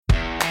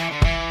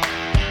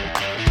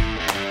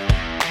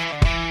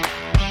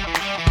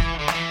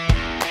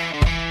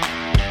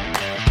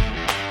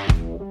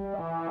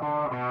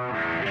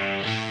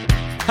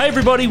Hey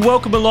everybody,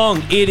 welcome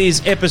along. It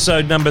is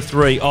episode number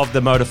 3 of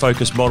the Motor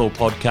Focus Model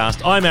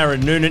Podcast. I'm Aaron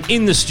Noonan.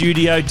 In the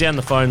studio, down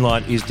the phone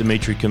line is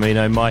Dimitri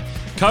Camino, my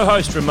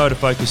co-host from Motor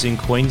Focus in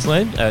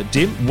Queensland.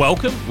 Dim,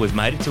 welcome. We've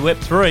made it to Ep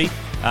 3.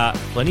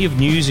 Plenty of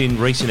news in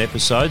recent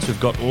episodes. We've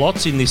got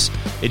lots in this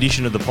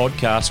edition of the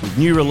podcast with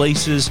new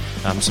releases,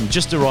 some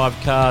just arrived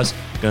cars.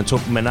 We're going to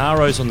talk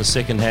Monaros on the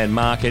second-hand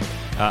market.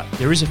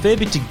 There is a fair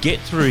bit to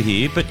get through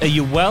here, but are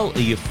you well?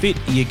 Are you fit?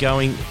 Are you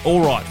going all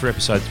right for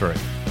episode 3?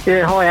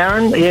 Yeah, hi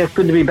Aaron. Yeah, it's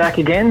good to be back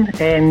again.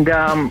 And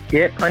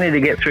plenty to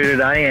get through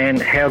today.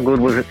 And how good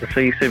was it to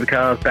see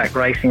supercars back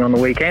racing on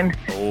the weekend?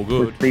 All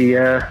good. With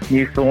the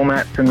new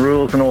formats and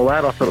rules and all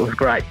that, I thought it was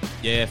great.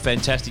 Yeah,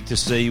 fantastic to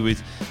see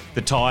with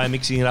the tyre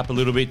mixing it up a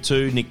little bit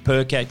too. Nick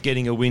Percat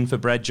getting a win for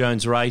Brad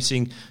Jones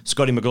Racing.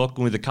 Scotty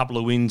McLaughlin with a couple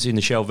of wins in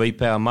the Shell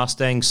V-Power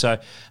Mustang. So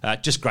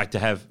just great to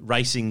have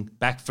racing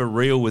back for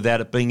real without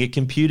it being a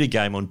computer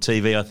game on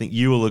TV. I think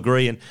you will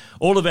agree, and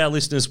all of our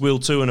listeners will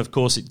too. And of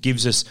course, it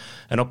gives us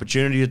an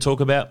opportunity to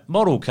talk about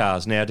model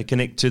cars now to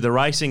connect to the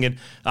racing. And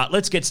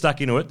let's get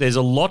stuck into it. There's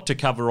a lot to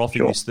cover off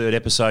in this third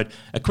episode.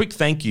 A quick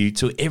thank you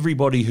to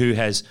everybody who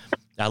has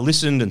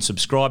listened and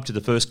subscribed to the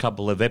first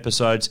couple of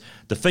episodes.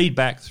 The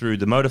feedback through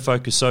the Motor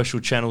Focus social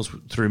channels,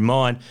 through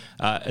mine,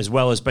 as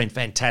well, has been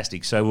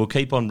fantastic. So we'll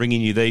keep on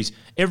bringing you these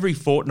every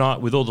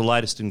fortnight with all the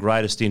latest and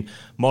greatest in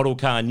model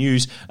car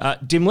news.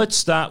 Dim, let's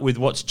start with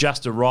what's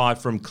just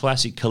arrived from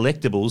Classic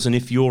Collectibles. And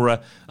if you're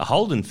a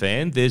Holden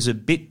fan, there's a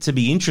bit to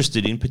be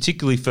interested in,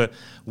 particularly for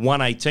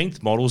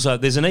 1/18th models.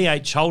 There's an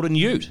EH Holden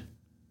Ute.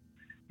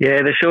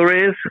 Yeah, there sure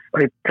is.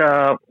 It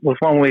was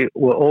one we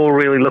were all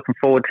really looking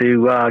forward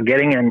to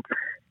getting, and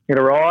it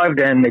arrived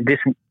and it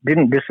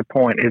didn't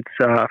disappoint. It's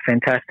a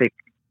fantastic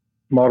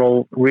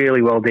model,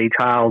 really well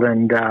detailed,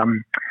 and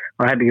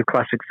I had to give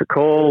Classics a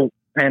call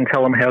and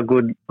tell them how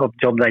good of a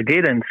job they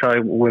did, and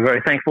so we're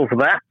very thankful for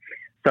that.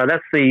 So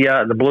that's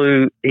the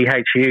blue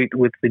EH Ute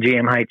with the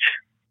GMH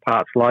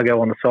parts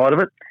logo on the side of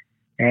it,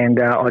 and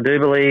I do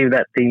believe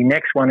that the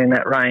next one in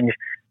that range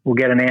will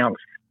get announced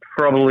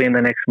probably in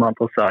the next month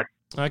or so.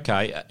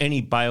 Okay. Any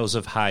bales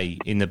of hay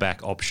in the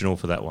back optional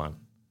for that one?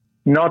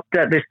 Not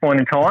at this point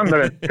in time,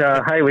 but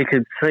hey, we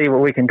could see what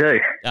we can do.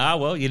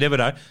 Well, you never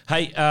know.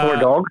 Hey, or a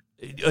dog.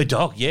 A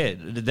dog, yeah,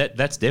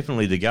 that's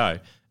definitely the go.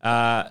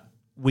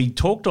 We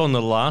talked on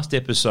the last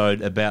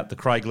episode about the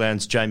Craig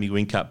Lowndes Jamie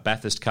Whincup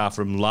Bathurst car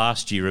from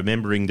last year,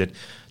 remembering that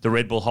the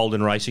Red Bull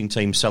Holden Racing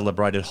Team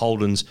celebrated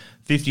Holden's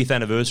 50th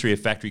anniversary of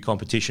factory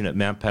competition at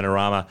Mount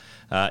Panorama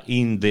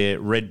in their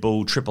Red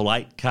Bull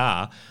 888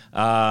 car.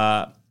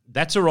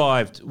 That's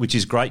arrived, which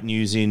is great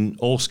news in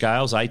all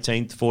scales,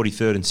 18th,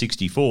 43rd and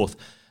 64th.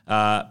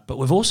 But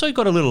we've also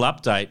got a little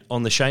update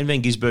on the Shane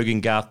Van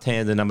Gisbergen Garth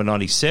Tander number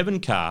 97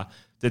 car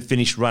that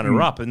finished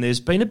runner-up. And there's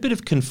been a bit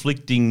of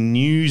conflicting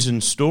news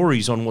and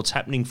stories on what's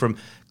happening from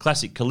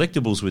Classic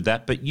Collectibles with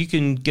that, but you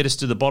can get us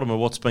to the bottom of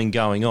what's been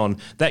going on.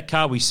 That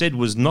car we said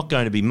was not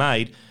going to be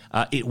made.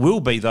 It will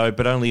be, though,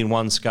 but only in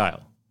one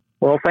scale.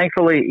 Well,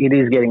 thankfully, it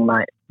is getting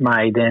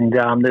made. And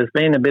there's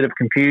been a bit of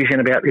confusion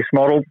about this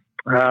model.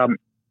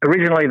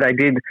 Originally, they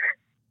did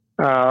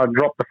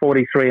drop the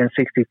 43 and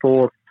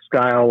 64th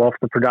scale off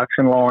the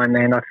production line,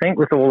 and I think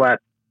with all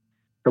that,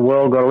 the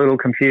world got a little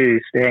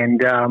confused,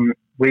 and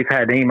we've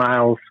had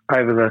emails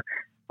over the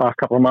last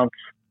couple of months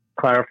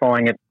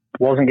clarifying it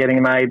wasn't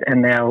getting made,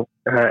 and now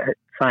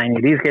saying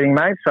it is getting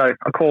made. So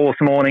a call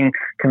this morning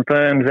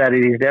confirms that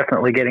it is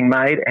definitely getting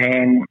made,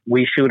 and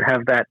we should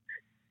have that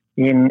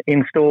in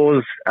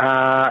stores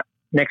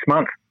next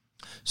month.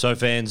 So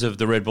fans of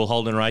the Red Bull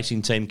Holden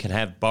Racing Team can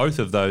have both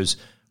of those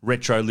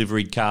retro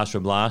liveried cars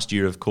from last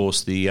year. Of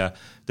course, the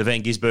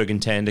Van Gisbergen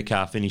Tander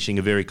car finishing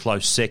a very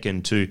close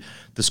second to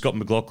the Scott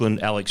McLaughlin,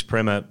 Alex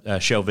Premer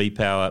Shell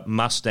V-Power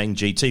Mustang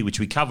GT, which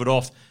we covered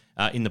off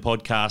in the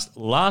podcast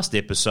last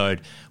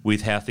episode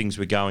with how things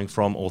were going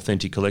from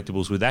Authentic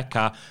Collectibles with that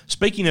car.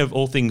 Speaking of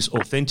all things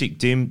authentic,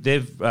 Dim,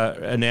 they've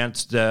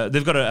announced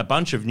they've got a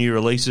bunch of new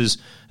releases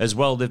as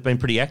well. They've been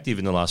pretty active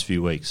in the last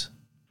few weeks.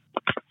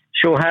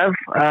 Sure have.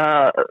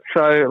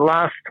 So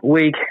last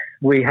week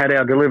we had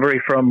our delivery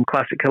from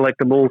Classic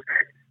Collectibles,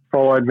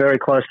 followed very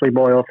closely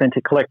by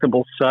Authentic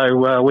Collectibles.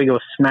 So we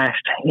got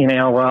smashed in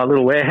our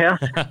little warehouse.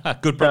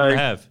 Good problem to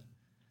have.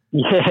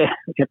 Yeah,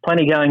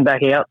 plenty going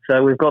back out.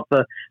 So we've got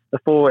the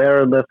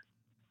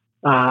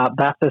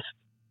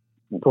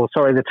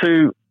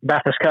two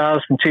Bathurst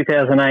cars from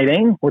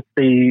 2018 with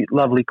the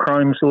lovely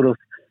chrome sort of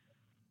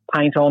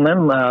paint on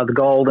them, the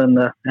gold and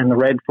the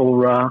red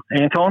for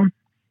Anton.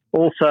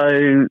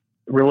 Also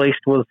released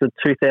was the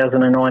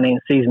 2019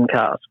 season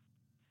cars.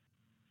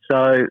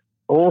 So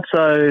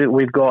also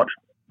we've got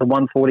the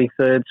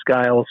 1/43rd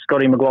scale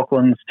Scotty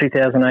McLaughlin's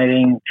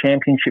 2018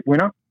 championship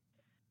winner,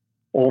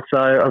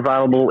 also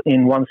available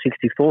in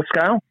 1/64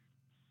 scale.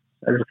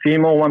 There's a few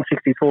more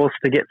 1/64s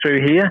to get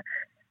through here.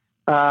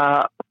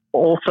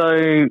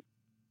 Also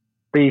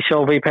the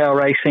Shell V-Power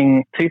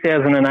Racing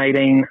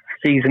 2018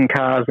 season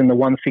cars in the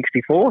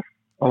 1/64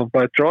 of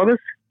both drivers,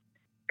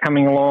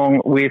 coming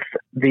along with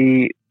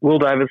the Will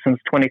Davidson's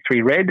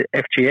 23 Red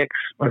FGX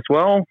as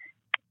well,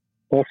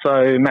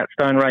 also Matt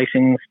Stone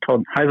Racing's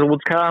Todd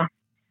Hazelwood's car.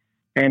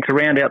 And to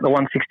round out the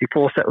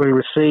 164s that we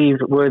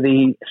received were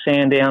the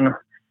Sandown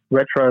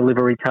retro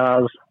livery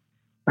cars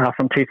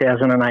from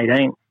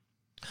 2018.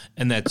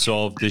 And that's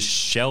of the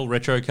Shell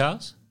retro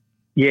cars?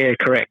 Yeah,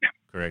 correct.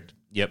 Correct.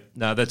 Yep.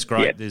 No, that's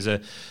great. Yep. There's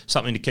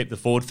something to keep the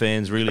Ford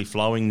fans really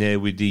flowing there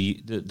with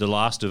the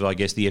last of, I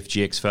guess, the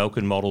FGX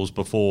Falcon models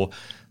before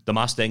the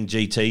Mustang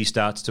GT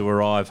starts to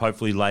arrive,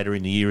 hopefully later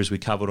in the year, as we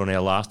covered on our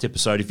last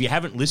episode. If you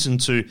haven't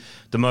listened to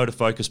the Motor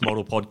Focus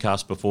Model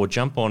podcast before,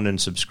 jump on and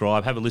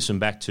subscribe. Have a listen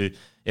back to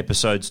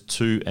episodes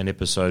 2 and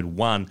episode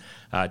 1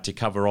 to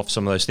cover off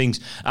some of those things.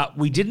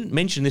 We didn't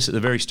mention this at the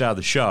very start of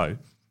the show,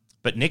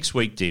 but next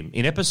week, Dim,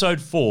 in episode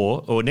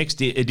 4, or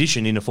next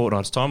edition in a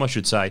fortnight's time, I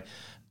should say,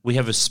 we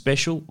have a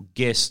special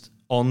guest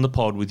on the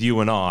pod with you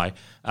and I.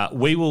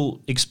 We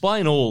will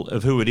explain all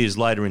of who it is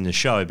later in the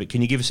show, but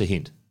can you give us a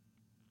hint?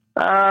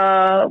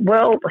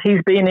 Well,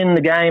 he's been in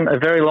the game a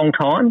very long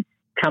time,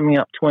 coming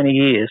up 20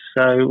 years,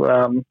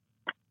 so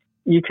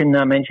you can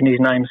mention his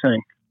name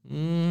soon.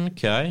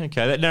 Okay.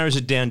 That narrows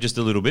it down just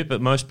a little bit,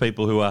 but most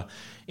people who are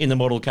in the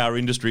model car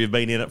industry have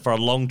been in it for a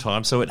long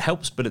time, so it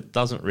helps, but it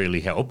doesn't really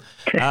help.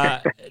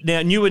 Now,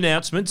 new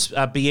announcements.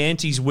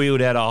 Bianti's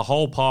wheeled out a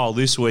whole pile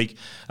this week.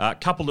 A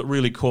couple that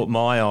really caught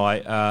my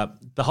eye.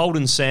 The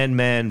Holden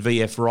Sandman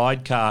VF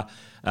ride car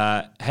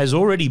has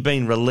already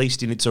been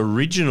released in its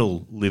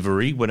original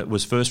livery when it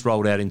was first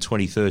rolled out in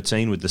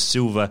 2013 with the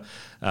silver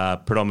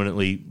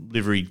predominantly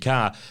liveried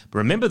car. But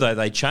remember, though,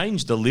 they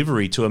changed the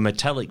livery to a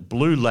metallic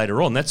blue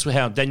later on. That's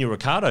how Daniel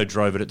Ricciardo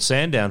drove it at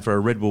Sandown for a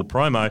Red Bull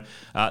promo.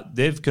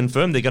 They've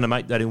confirmed they're going to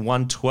make that in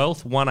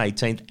 1/12th,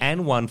 1/18th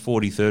and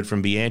 1/43rd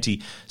from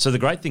Bianti. So the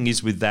great thing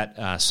is with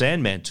that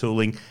Sandman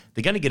tooling,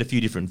 they're going to get a few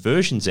different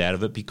versions out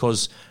of it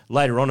because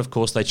later on, of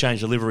course, they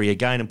changed the livery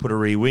again and put a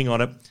rear wing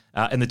on it.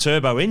 And the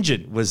turbo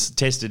engine was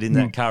tested in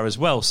that car as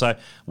well. So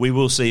we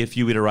will see a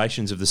few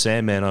iterations of the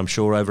Sandman, I'm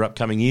sure, over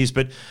upcoming years.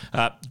 But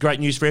great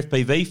news for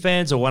FPV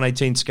fans, a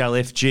 1/18 scale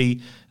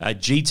FG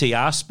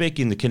GTR spec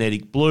in the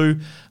kinetic blue,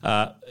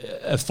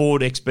 a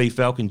Ford XB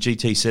Falcon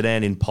GT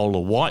sedan in polar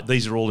white.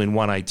 These are all in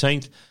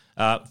 1/18th.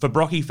 For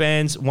Brocky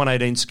fans,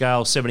 1/18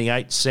 scale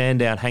 78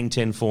 Sandown Hang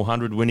 10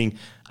 400 winning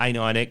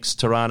A9X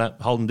Tirana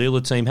Holden Dealer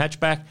Team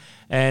hatchback,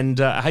 and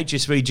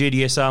HSV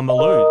GDSR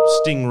Maloo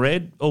Sting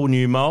Red, all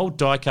new mould,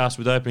 die-cast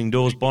with opening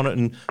doors, bonnet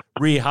and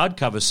rear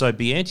hardcover. So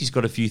Bianti's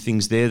got a few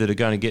things there that are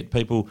going to get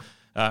people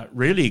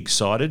really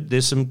excited.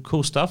 There's some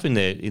cool stuff in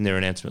their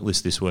announcement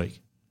list this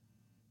week.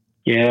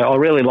 Yeah, I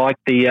really like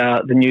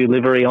the new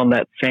livery on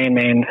that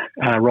Sandman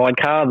ride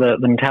car, the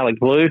metallic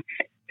blue. If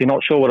you're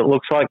not sure what it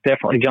looks like,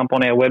 definitely jump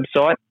on our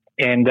website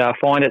and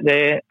find it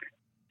there.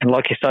 And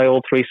like you say,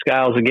 all three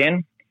scales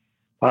again.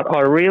 But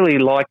I really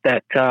like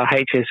that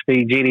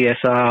HSV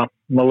GDSR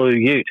Maloo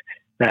Ute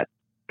that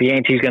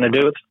Bianti's going to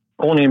do. It's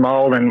all new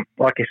mould and,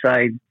 like you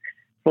say,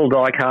 full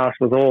die cast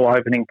with all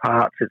opening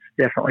parts. It's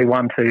definitely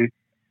one to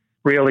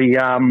really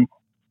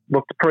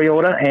look to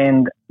pre-order,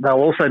 and they'll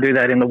also do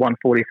that in the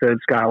 1/43rd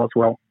scale as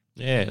well.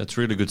 Yeah, that's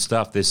really good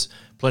stuff. There's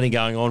plenty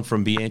going on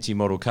from Bianti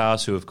Model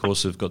Cars, who, of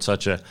course, have got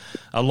such a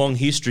long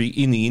history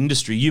in the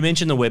industry. You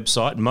mentioned the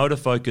website,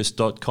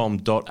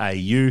 motorfocus.com.au.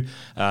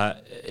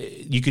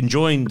 You can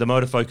join the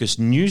Motorfocus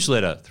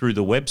newsletter through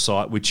the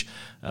website, which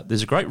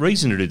there's a great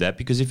reason to do that,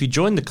 because if you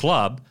join the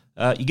club,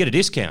 you get a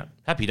discount.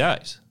 Happy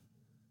days.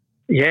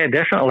 Yeah,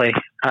 definitely.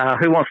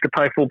 Who wants to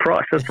pay full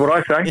price? That's what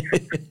I say.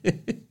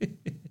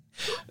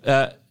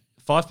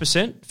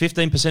 5%,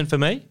 15% for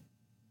me?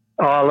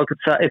 Oh, look,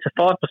 it's a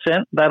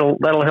 5%.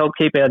 That'll help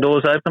keep our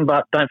doors open,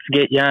 but don't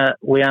forget,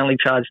 we only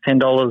charge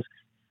 $10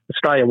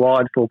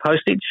 Australia-wide for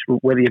postage,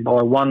 whether you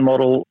buy one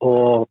model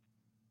or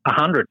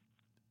 100.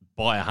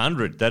 Buy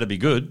 100, that'd be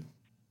good.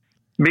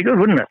 Be good,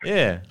 wouldn't it?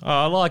 Yeah,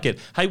 I like it.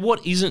 Hey,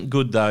 what isn't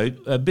good, though,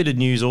 a bit of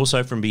news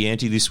also from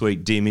Bianti this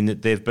week, Dim, in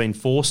that they've been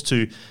forced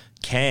to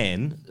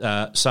can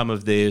some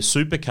of their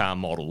supercar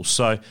models.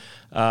 So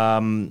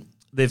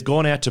they've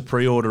gone out to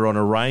pre-order on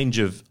a range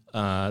of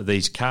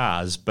these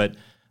cars, but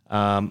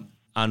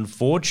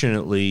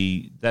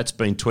unfortunately that's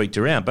been tweaked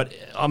around. But,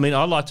 I mean,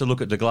 I like to look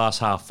at the glass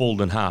half full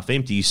than half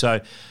empty. So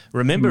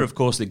remember, of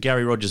course, that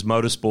Gary Rogers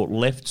Motorsport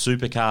left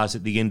supercars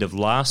at the end of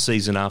last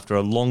season after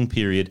a long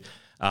period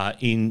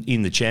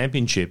in the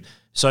championship.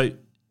 So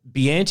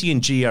Bianti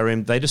and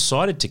GRM, they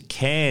decided to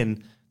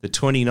can the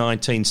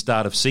 2019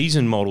 start of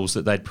season models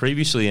that they'd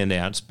previously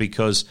announced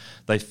because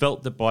they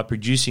felt that by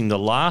producing the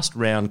last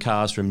round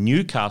cars from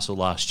Newcastle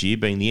last year,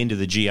 being the end of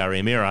the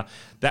GRM era,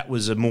 that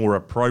was a more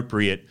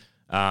appropriate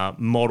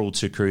model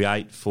to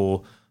create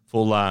for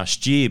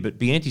last year. But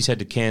Bianti's had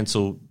to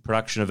cancel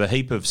production of a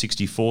heap of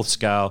 64th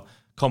scale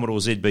Commodore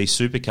ZB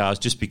supercars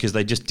just because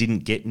they just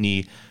didn't get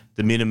near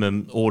the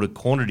minimum order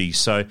quantity.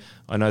 So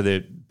I know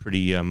they're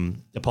pretty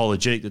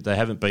apologetic that they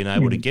haven't been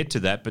able to get to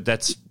that, but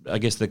that's, I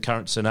guess, the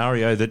current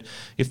scenario, that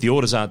if the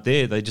orders aren't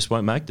there, they just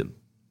won't make them.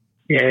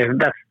 Yeah,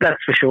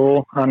 that's for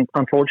sure.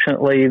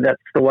 Unfortunately,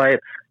 that's the way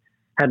it's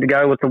had to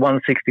go with the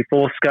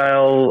 1/64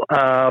 scale.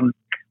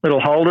 little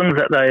Holdens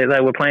that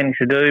they were planning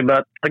to do.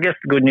 But I guess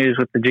the good news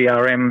with the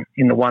GRM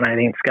in the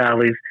 1/18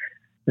 scale is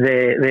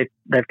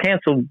they've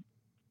cancelled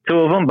 2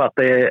 of them, but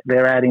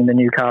they're adding the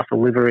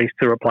Newcastle liveries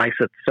to replace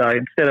it. So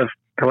instead of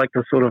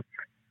collectors sort of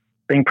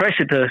being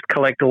pressured to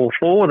collect all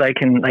 4, they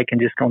can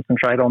just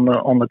concentrate on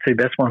the 2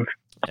 best ones.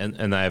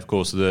 And they, of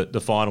course,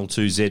 the final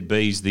 2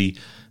 ZBs, the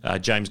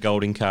James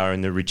Golding car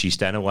and the Richie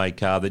Stanaway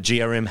car, that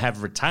GRM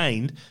have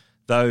retained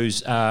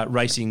those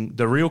racing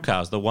the real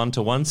cars, the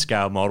 1-to-1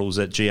 scale models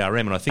at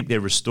GRM, and I think they're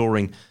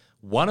restoring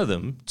one of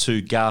them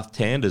to Garth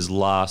Tander's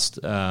last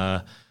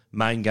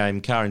main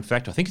game car. In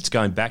fact, I think it's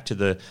going back to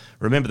the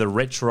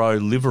retro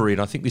livery,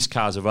 and I think this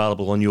car's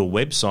available on your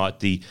website,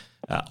 the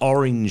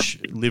orange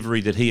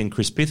livery that he and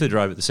Chris Pither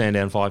drove at the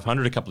Sandown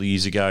 500 a couple of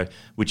years ago,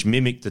 which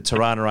mimicked the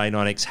Tirana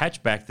A9X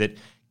hatchback that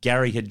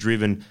Gary had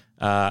driven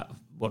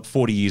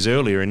 40 years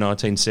earlier in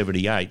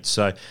 1978.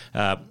 So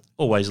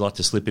always like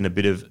to slip in a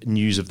bit of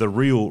news of the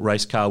real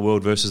race car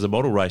world versus the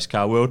model race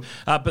car world.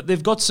 But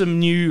they've got some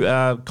new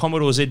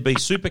Commodore ZB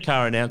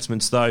supercar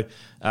announcements, though,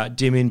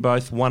 Dim, in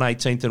both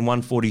 1/18th and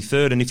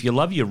 1/43rd. And if you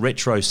love your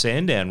retro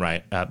Sandown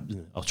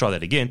I'll try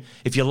that again.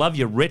 If you love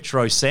your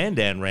retro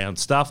Sandown round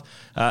stuff,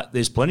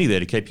 there's plenty there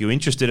to keep you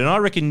interested. And I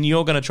reckon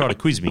you're going to try to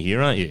quiz me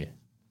here, aren't you?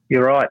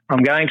 You're right.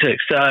 I'm going to.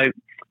 So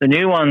the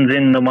new ones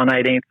in the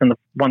 1/18th and the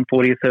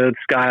 1/43rd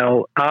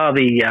scale are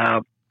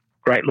the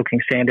great-looking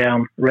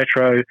Sandown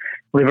retro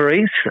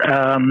liveries.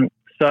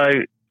 So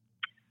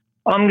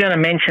I'm going to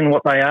mention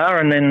what they are,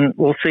 and then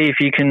we'll see if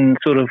you can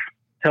sort of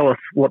tell us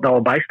what they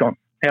were based on.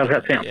 How's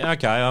that sound?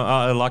 Okay,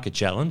 I like a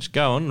challenge.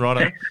 Go on,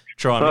 right.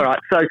 Try me. All right,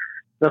 so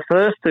the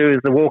first 2 is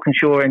the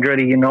Walkinshaw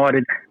Andretti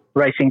United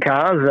racing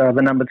cars,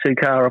 the number 2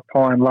 car of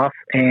Pye and Luff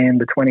and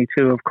the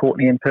 22 of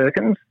Courtney and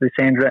Perkins, the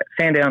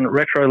Sandown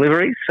retro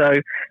liveries. So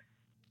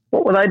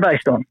what were they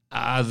based on?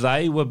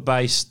 They were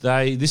based.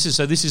 This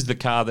is the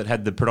car that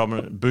had the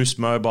predominant Boost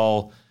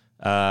Mobile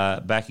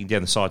backing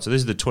down the side. So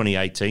this is the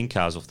 2018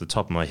 cars off the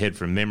top of my head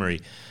from memory,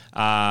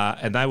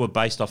 and they were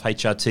based off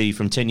HRT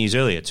from 10 years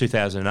earlier,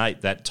 2008.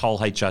 That Toll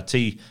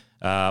HRT,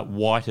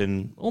 white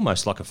and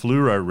almost like a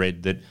fluoro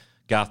red that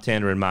Garth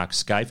Tander and Mark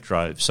Scaife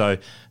drove. So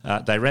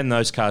they ran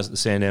those cars at the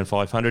Sandown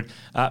 500.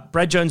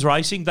 Brad Jones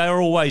Racing, they are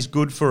always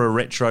good for a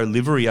retro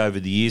livery over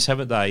the years,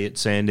 haven't they, at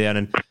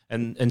Sandown?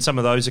 And some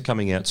of those are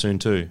coming out soon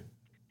too.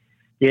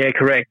 Yeah,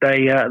 correct.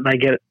 They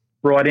get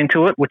right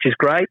into it, which is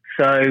great.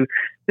 So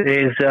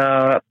there's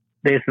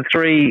the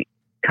 3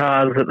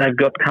 cars that they've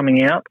got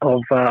coming out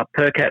of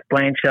Percat,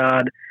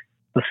 Blanchard,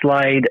 the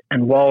Slade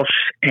and Walsh,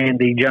 and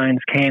the Jones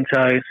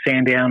Canto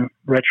Sandown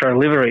retro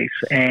liveries.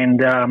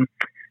 And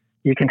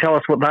you can tell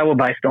us what they were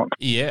based on.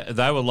 Yeah,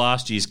 they were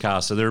last year's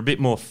cars, so they're a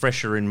bit more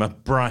fresher in my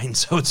brain,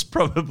 so it's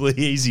probably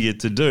easier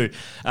to do.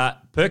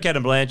 Percat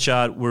and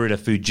Blanchard were in a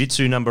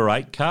Fujitsu number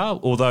 8 car,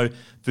 although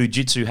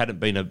Fujitsu hadn't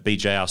been a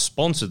BJR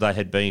sponsor. They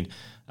had been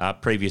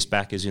previous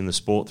backers in the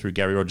sport through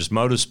Gary Rogers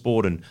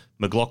Motorsport and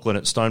McLaughlin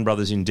at Stone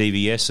Brothers in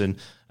DVS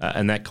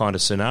and that kind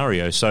of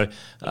scenario. So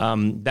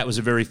that was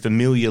a very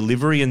familiar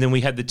livery. And then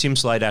we had the Tim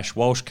Slade Ash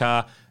Walsh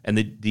car and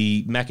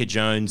the Macca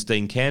Jones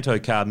Dean Canto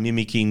car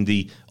mimicking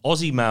the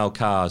Aussie Mail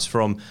cars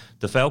from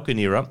the Falcon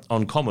era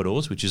on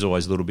Commodores, which is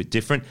always a little bit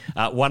different.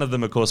 One of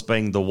them, of course,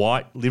 being the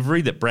white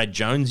livery that Brad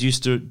Jones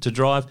used to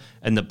drive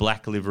and the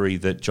black livery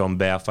that John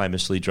Bowe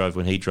famously drove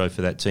when he drove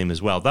for that team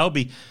as well. They'll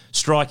be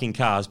striking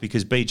cars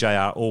because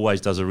BJR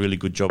always does a really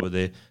good job of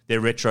their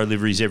retro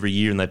liveries every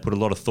year, and they put a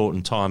lot of thought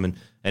and time and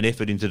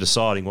effort into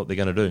deciding what they're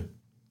going to do.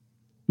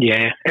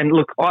 Yeah, and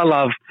look, I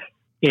love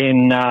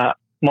in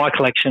my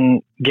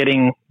collection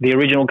getting the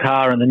original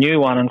car and the new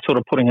one and sort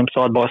of putting them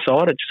side by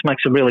side. It just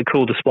makes a really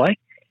cool display.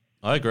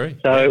 I agree.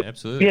 So, yeah,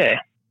 absolutely. Yeah.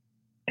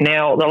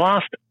 Now, the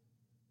last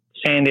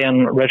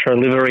Sandown retro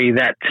livery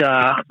that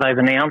they've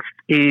announced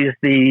is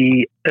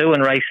the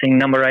Irwin Racing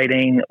number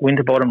 18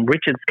 Winterbottom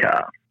Richards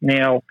car.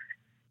 Now,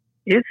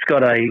 it's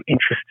got a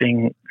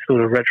interesting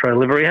sort of retro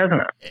livery,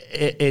 hasn't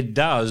it? It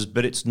does,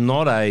 but it's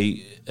not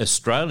a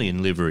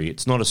Australian livery.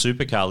 It's not a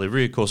supercar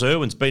livery. Of course,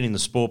 Irwin's been in the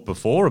sport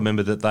before.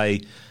 Remember that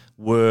they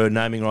were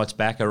naming rights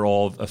backer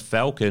of a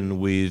Falcon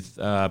with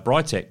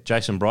Brightech,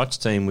 Jason Bright's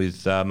team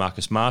with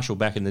Marcus Marshall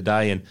back in the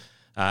day, and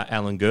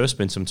Alan Gurr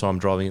spent some time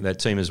driving at that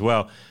team as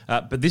well.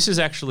 But this is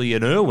actually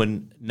an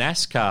Irwin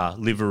NASCAR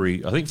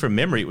livery. I think from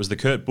memory it was the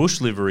Kurt Busch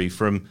livery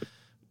from,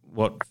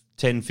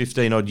 10,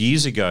 15 odd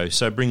years ago.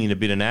 So bringing a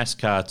bit of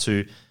NASCAR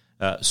to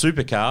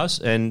supercars.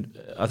 And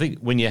I think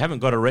when you haven't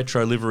got a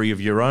retro livery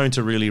of your own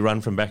to really run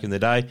from back in the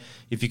day,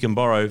 if you can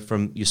borrow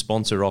from your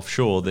sponsor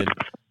offshore, then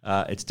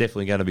it's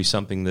definitely going to be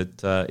something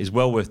that is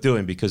well worth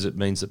doing because it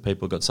means that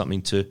people have got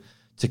something to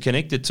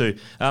connect it to.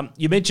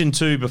 You mentioned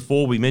too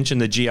before, we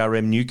mentioned the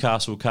GRM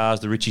Newcastle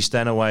cars, the Richie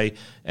Stanaway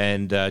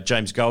and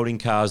James Golding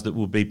cars that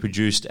will be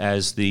produced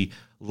as the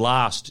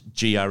last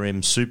GRM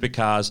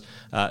supercars.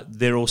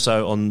 They're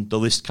also on the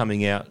list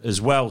coming out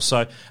as well.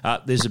 So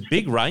there's a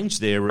big range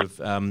there of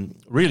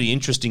really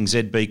interesting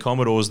ZB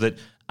Commodores that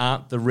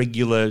aren't the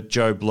regular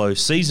Joe Blow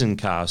season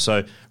car.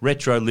 So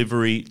retro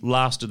livery,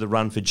 last of the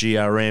run for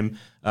GRM.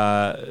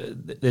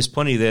 There's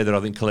plenty there that I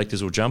think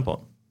collectors will jump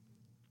on.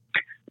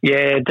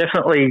 Yeah,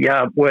 definitely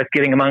worth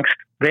getting amongst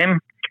them.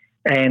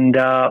 And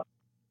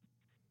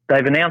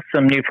they've announced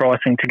some new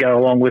pricing to go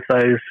along with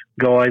those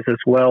guys as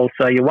well.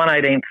 So your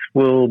 1/18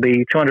 will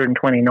be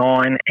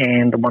 $229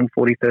 and the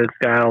 1/43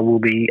 scale will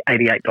be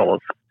 $88.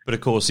 But,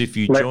 of course, if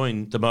you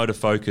join the Motor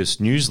Focus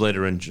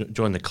newsletter and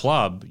join the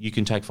club, you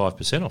can take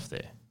 5% off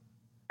there.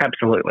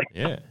 Absolutely.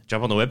 Yeah.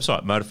 Jump on the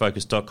website,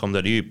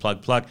 motorfocus.com.au,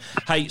 plug.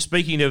 Hey,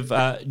 speaking of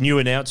new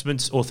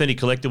announcements, Authentic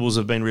Collectibles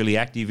have been really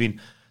active in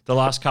the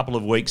last couple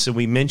of weeks, and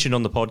we mentioned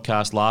on the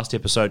podcast last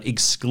episode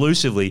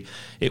exclusively,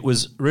 it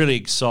was really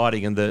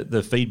exciting, and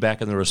the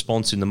feedback and the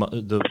response in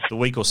the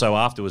week or so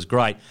after was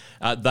great.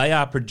 They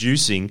are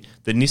producing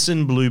the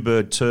Nissan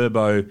Bluebird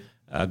Turbo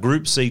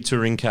Group C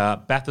touring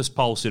car, Bathurst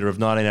pole sitter of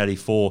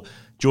 1984.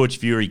 George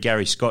Fury,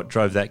 Gary Scott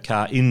drove that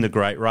car in the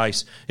great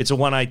race. It's a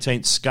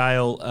 1/18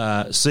 scale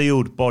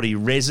sealed body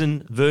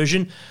resin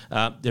version.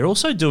 They're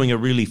also doing a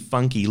really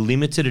funky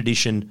limited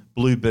edition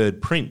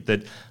Bluebird print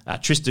that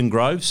Tristan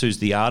Groves, who's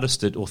the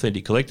artist at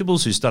Authentic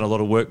Collectibles, who's done a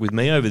lot of work with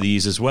me over the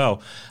years as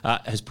well,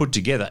 has put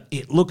together.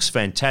 It looks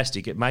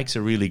fantastic. It makes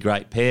a really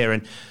great pair,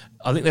 and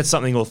I think that's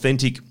something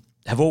Authentic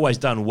have always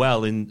done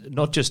well in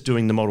not just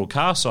doing the model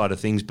car side of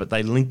things, but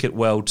they link it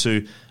well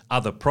to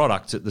other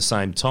products at the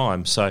same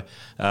time. So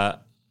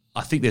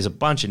I think there's a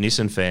bunch of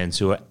Nissan fans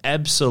who are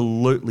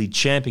absolutely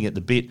champing at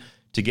the bit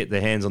to get their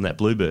hands on that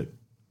Bluebird.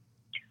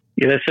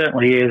 Yeah, there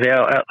certainly is.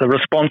 The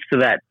response to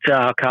that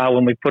car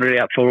when we put it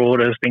out for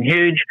order has been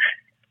huge,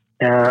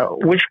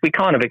 which we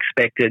kind of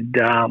expected.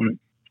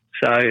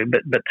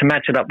 But to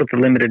match it up with the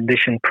limited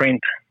edition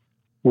print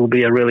will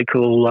be a really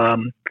cool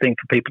thing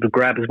for people to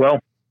grab as well.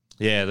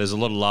 Yeah, there's a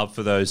lot of love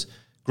for those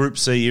Group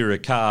C era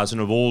cars, and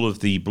of all of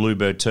the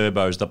Bluebird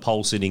Turbos, the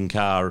pole-sitting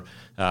car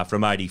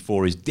from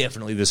 84 is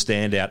definitely the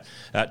standout.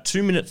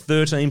 2 minute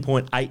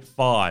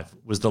 13.85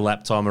 was the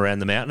lap time around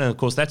the mountain, and of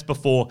course that's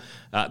before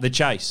the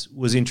Chase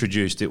was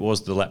introduced. It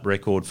was the lap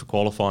record for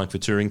qualifying for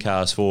touring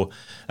cars for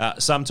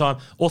some time.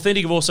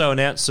 Authentic have also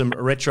announced some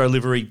retro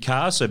liveried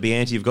cars, so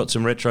Bianti have got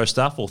some retro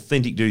stuff.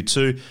 Authentic do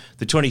too.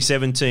 The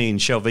 2017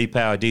 Shell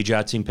V-Power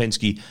DJR Tim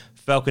Penske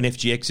Falcon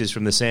FGXs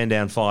from the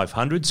Sandown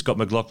 500, Scott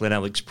McLaughlin,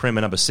 Alex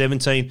Premer, number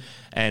 17,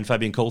 and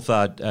Fabian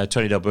Coulthard,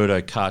 Tony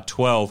D'Alberto, car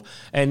 12.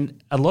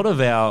 And a lot of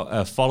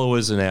our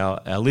followers and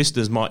our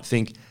listeners might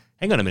think,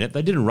 hang on a minute,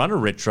 they didn't run a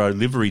retro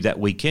livery that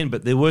weekend,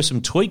 but there were some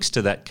tweaks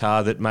to that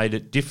car that made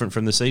it different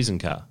from the season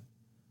car.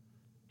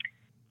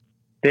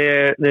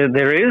 There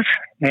is.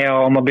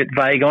 Now, I'm a bit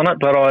vague on it,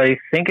 but I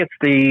think it's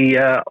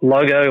the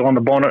logo on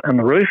the bonnet and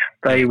the roof.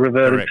 They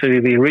reverted to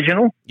the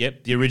original.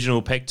 Yep, the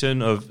original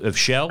Pecton of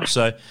Shell.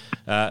 So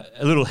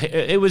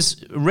it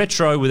was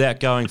retro without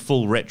going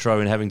full retro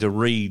and having to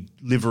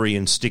re-livery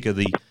and sticker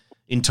the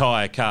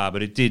entire car,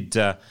 but it did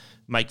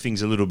make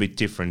things a little bit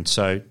different.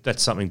 So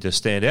that's something to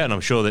stand out, and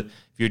I'm sure that if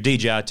you're a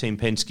DJR Team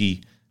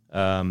Penske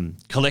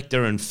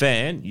collector and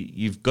fan,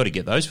 you've got to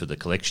get those for the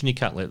collection. You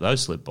can't let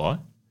those slip by.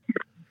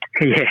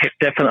 Yeah,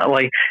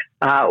 definitely.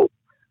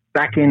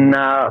 Back in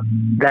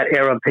that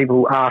era,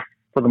 people asked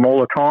for them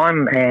all the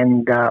time,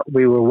 and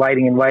we were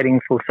waiting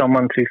for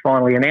someone to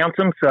finally announce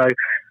them. So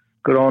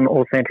good on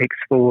Authentics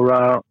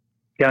for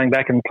going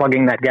back and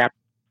plugging that gap.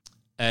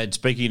 And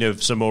speaking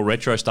of some more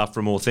retro stuff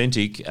from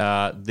Authentic,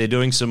 they're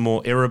doing some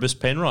more Erebus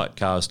Penrite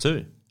cars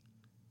too.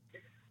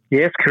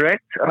 Yes,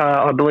 correct.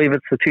 I believe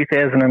it's the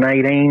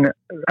 2018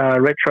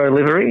 retro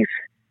liveries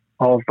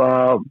of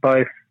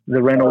both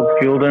the Reynolds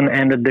Gulden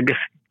and the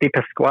Di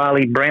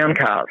Pasquale Brown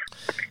cars.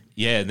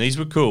 Yeah, and these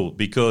were cool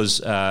because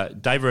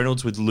Dave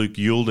Reynolds with Luke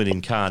Yulden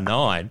in car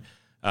 9,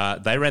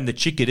 they ran the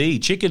Chickadee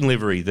chicken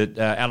livery that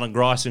Alan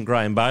Grice and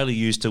Graham Bailey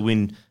used to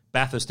win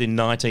Bathurst in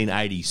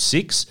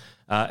 1986.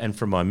 And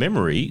from my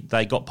memory,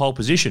 they got pole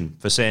position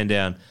for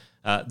Sandown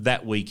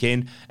that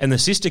weekend. And the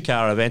sister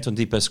car of Anton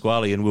Di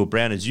Pasquale and Will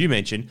Brown, as you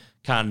mentioned,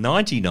 car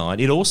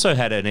 99, it also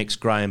had an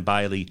ex-Graham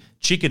Bailey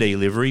Chickadee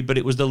livery, but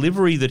it was the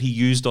livery that he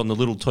used on the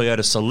little Toyota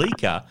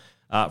Celica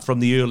from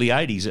the early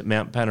 80s at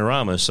Mount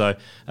Panorama. So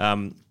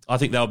I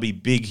think they'll be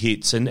big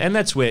hits. And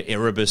that's where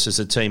Erebus as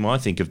a team, I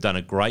think, have done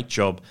a great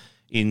job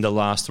in the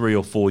last 3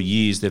 or 4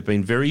 years. They've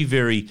been very,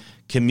 very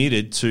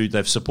committed to,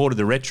 they've supported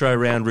the retro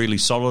round really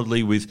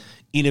solidly with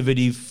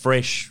innovative,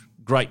 fresh,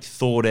 great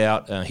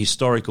thought-out,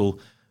 historical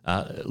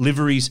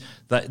liveries.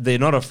 They're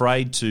not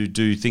afraid to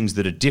do things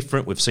that are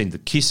different. We've seen the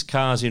KISS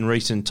cars in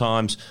recent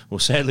times. Well,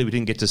 sadly, we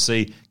didn't get to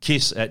see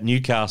KISS at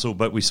Newcastle,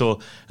 but we saw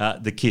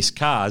the KISS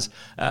cars.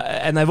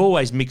 And they've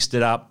always mixed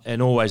it up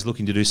and always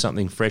looking to do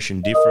something fresh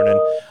and different. And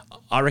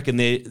I reckon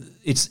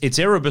it's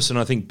Erebus and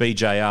I think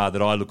BJR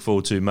that I look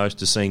forward to most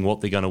to seeing what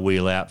they're going to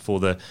wheel out for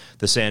the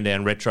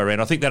Sandown Retro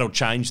round. I think that'll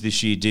change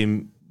this year,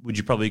 Dim. Would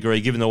you probably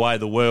agree, given the way of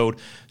the world,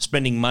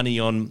 spending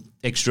money on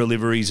extra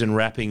liveries and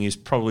wrapping is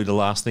probably the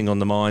last thing on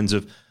the minds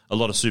of a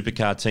lot of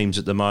supercar teams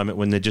at the moment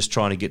when they're just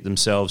trying to get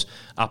themselves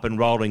up and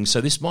rolling.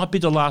 So this might be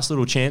the last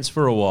little chance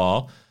for a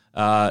while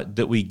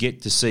that we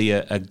get to see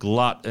a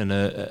glut and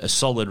a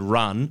solid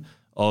run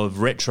of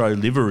retro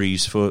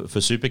liveries for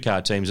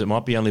supercar teams. It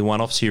might be only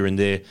one-offs here and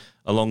there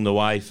along the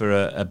way for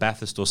a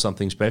Bathurst or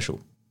something special.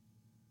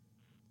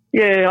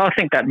 Yeah, I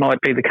think that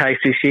might be the case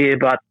this year,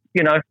 but,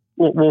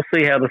 we'll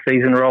see how the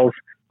season rolls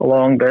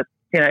along. But,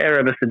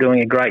 Erebus are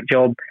doing a great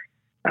job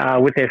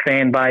with their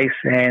fan base,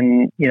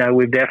 and,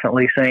 we've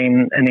definitely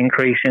seen an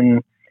increase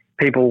in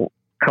people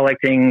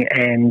collecting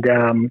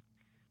and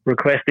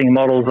requesting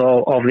models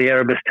of the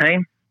Erebus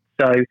team.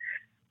 So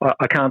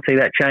I can't see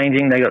that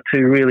changing. They got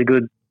two really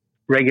good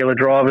regular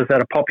drivers that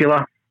are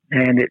popular,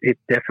 and it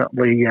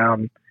definitely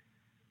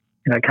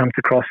comes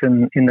across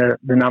in the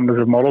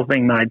numbers of models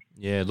being made.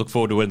 Yeah, look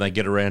forward to when they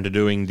get around to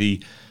doing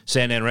the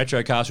Sandown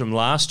Retro cars from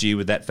last year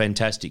with that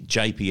fantastic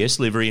JPS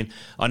livery. And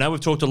I know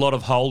we've talked a lot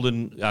of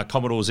Holden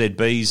Commodore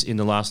ZBs in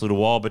the last little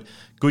while, but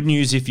good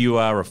news if you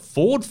are a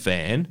Ford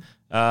fan,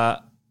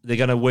 they're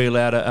going to wheel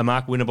out a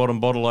Mark Winterbottom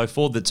Bottle O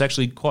Ford that's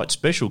actually quite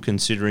special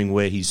considering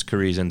where his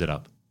career's ended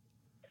up.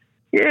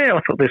 Yeah,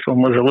 I thought this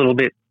one was a little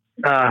bit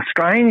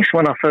strange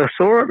when I first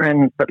saw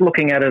it, but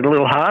looking at it a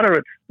little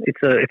harder,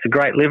 it's a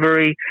great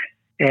livery,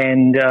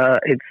 and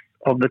it's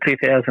of the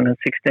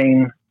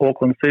 2016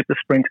 Auckland Super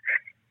Sprint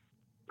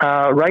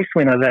race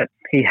winner that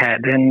he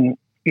had. And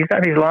is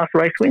that his last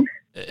race win?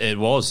 It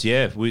was,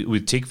 yeah,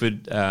 with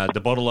Tickford,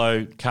 the Bottle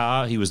O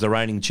car. He was the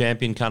reigning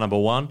champion, car number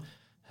one,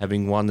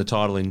 having won the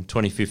title in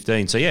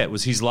 2015. So, yeah, it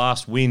was his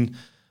last win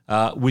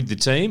with the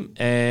team,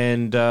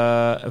 and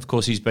of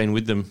course he's been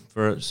with them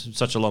for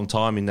such a long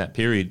time in that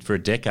period, for a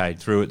decade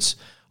through its...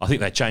 I think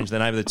they changed the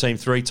name of the team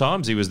 3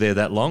 times. He was there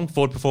that long.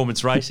 Ford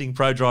Performance Racing,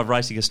 Pro Drive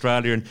Racing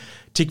Australia, and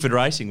Tickford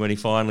Racing when he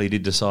finally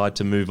did decide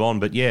to move on.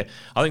 But, yeah,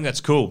 I think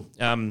that's cool.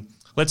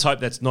 Let's hope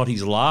that's not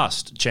his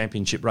last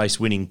championship race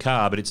winning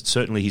car, but it's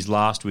certainly his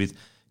last with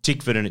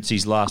Tickford, and it's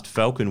his last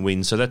Falcon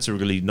win. So that's a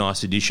really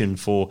nice addition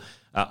for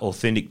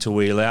Authentic to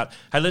wheel out.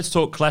 Hey, let's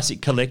talk classic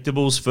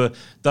collectibles for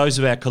those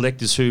of our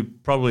collectors who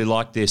probably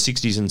like their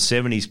 60s and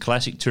 70s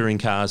classic touring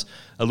cars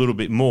a little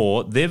bit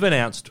more. They've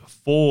announced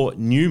 4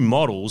 new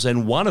models,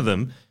 and one of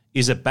them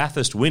is a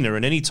Bathurst winner.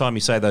 And anytime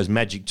you say those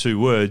magic 2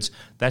 words,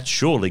 that's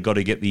surely got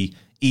to get the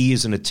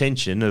ears and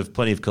attention of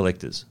plenty of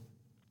collectors.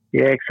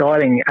 Yeah,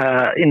 exciting.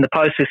 In the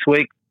post this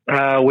week,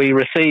 we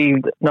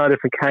received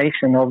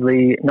notification of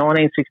the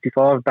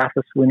 1965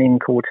 Bathurst winning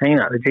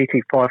Cortina, the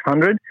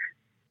GT500,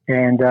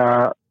 and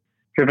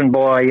driven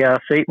by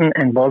Seaton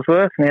and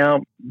Bosworth.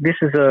 Now, this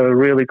is a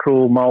really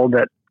cool mould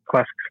that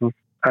Classics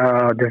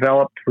have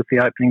developed with the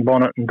opening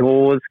bonnet and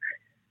doors,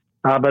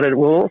 but it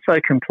will also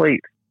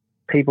complete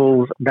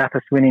people's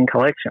Bathurst winning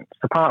collections.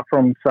 Apart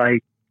from,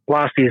 say,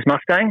 last year's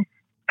Mustang,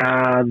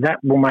 that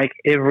will make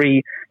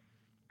every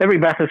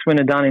Bathurst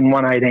winner done in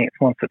 1/18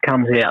 once it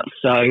comes out.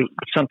 So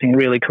something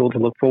really cool to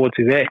look forward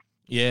to there.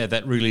 Yeah,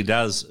 that really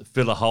does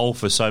fill a hole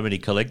for so many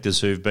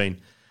collectors who've been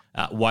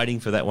waiting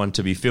for that one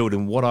to be filled.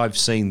 And what I've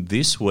seen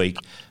this week,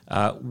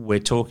 we're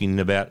talking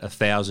about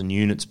 1,000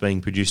 units being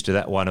produced to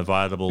that one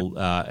available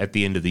at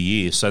the end of the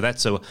year. So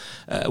that's a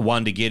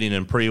one to get in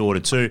and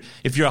pre-order too.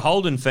 If you're a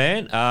Holden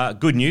fan,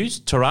 good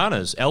news,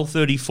 Tiranas,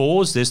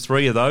 L34s, there's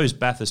 3 of those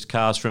Bathurst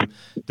cars from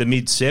the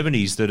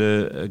mid-70s that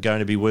are going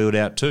to be wheeled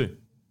out too.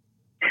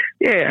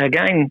 Yeah,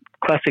 again,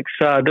 Classics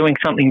doing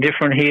something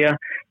different here,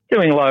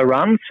 doing low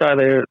runs. So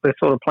they're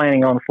sort of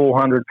planning on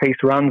 400-piece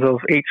runs of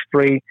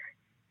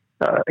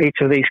each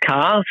of these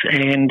cars.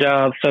 And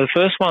so the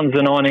first one's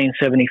the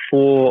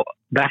 1974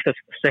 Bathurst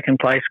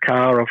second-place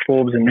car of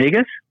Forbes and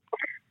Negus.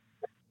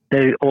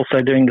 They're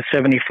also doing the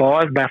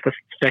 75 Bathurst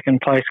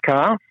second-place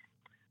car.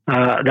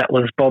 That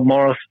was Bob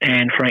Morris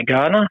and Frank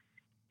Gardner.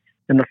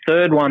 And the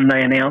third one they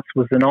announced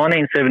was the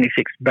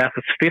 1976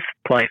 Bathurst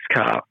fifth-place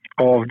car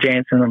of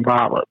Jansen and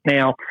Bartlett.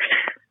 Now,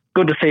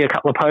 good to see a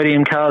couple of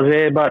podium cars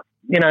there, but,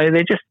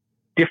 they're just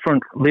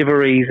different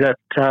liveries that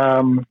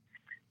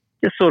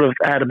just sort of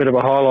add a bit of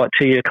a highlight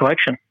to your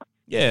collection.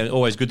 Yeah,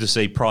 always good to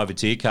see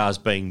privateer cars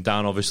being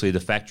done. Obviously, the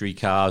factory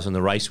cars and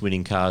the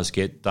race-winning cars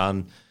get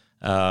done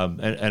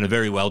and are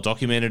very well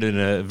documented and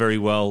are very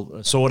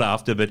well sought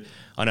after. But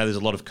I know there's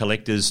a lot of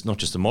collectors, not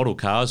just the model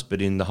cars,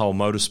 but in the whole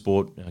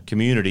motorsport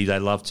community, they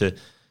love to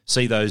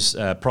see those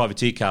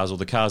privateer cars or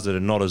the cars that are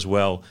not as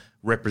well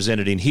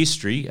represented in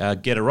history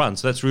get a run.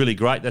 So that's really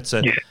great. That's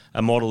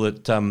a model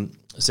that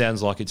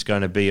sounds like it's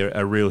going to be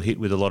a real hit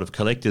with a lot of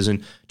collectors.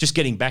 And just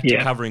getting back to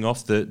covering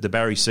off the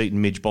Barry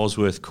Seaton, Midge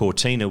Bosworth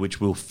Cortina,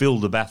 which will fill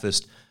the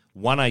Bathurst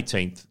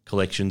 1/18th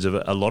collections of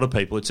a lot of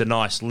people. It's a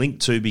nice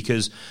link to,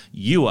 because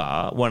you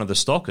are one of the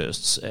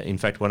stockists, in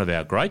fact, one of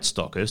our great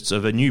stockists,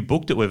 of a new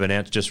book that we've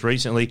announced just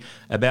recently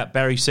about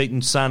Barry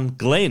Seaton's son,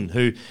 Glenn,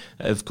 who,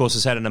 of course,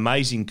 has had an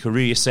amazing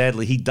career.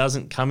 Sadly, he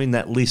doesn't come in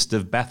that list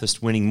of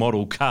Bathurst-winning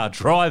model car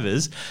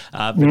drivers,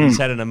 but he's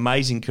had an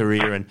amazing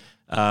career,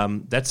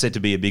 and that's said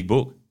to be a big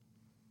book.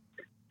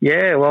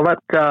 Yeah, well, that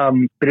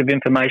bit of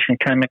information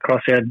came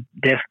across our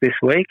desk this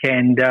week,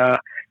 and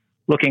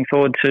looking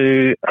forward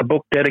to a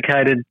book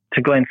dedicated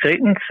to Glenn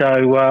Seaton.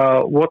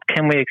 So what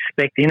can we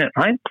expect in it,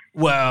 mate?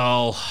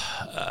 Well,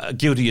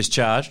 guilty as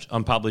charged.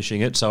 I'm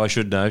publishing it, so I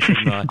should know,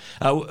 shouldn't I?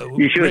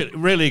 You should.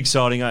 Really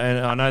exciting. And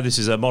I know this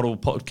is a model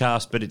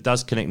podcast, but it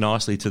does connect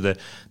nicely to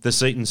the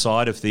Seaton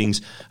side of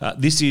things.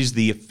 This is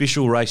the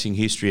official racing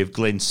history of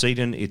Glenn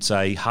Seaton. It's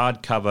a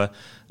hardcover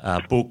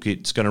book.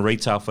 It's going to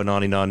retail for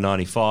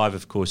 $99.95.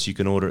 Of course, you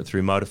can order it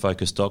through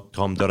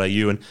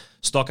motorfocus.com.au and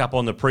stock up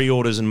on the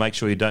pre-orders and make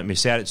sure you don't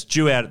miss out. It's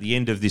due out at the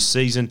end of this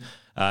season,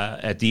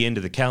 at the end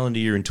of the calendar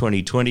year in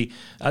 2020.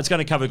 It's going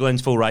to cover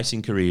Glenn's full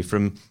racing career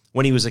from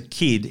when he was a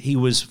kid. He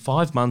was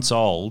 5 months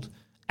old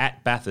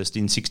at Bathurst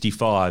in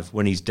 65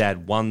 when his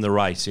dad won the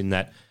race in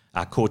that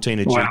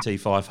Cortina GT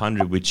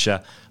 500, which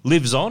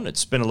lives on. It's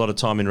spent a lot of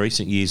time in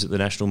recent years at the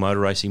National Motor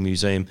Racing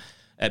Museum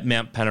at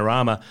Mount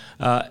Panorama.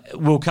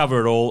 We'll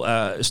cover it all.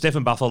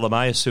 Stefan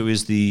Bartholomeus, who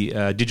is the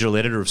digital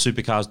editor of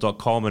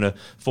supercars.com and a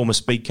former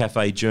Speed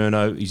Cafe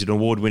journo. He's an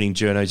award-winning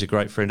journo. He's a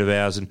great friend of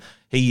ours, and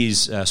he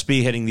is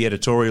spearheading the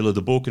editorial of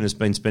the book and has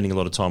been spending a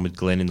lot of time with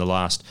Glenn in the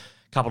last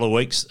couple of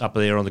weeks up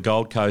there on the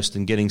Gold Coast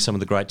and getting some of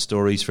the great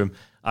stories from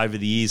over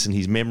the years and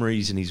his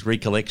memories and his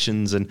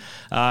recollections. And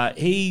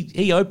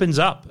he opens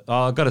up.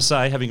 I've got to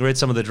say, having read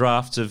some of the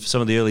drafts of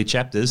some of the early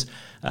chapters,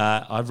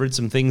 I've read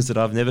some things that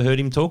I've never heard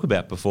him talk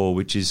about before,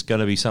 which is going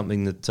to be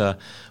something that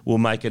will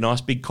make a nice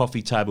big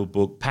coffee table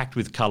book packed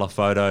with colour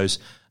photos,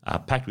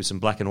 packed with some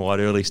black and white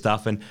early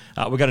stuff. And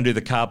we're going to do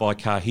the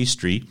car-by-car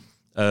history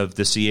of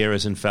the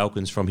Sierras and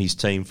Falcons from his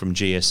team from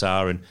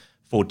GSR and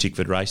Ford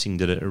Tickford Racing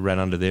did it, ran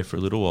under there for a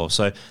little while.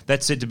 So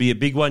that's said to be a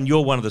big one.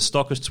 You're one of the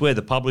stockists. We're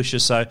the publisher,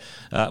 so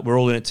we're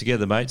all in it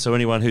together, mate. So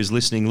anyone who's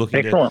listening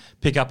looking to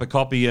pick up a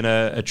copy and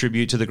a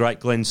tribute to the great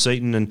Glenn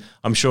Seaton, and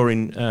I'm sure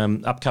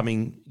in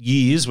upcoming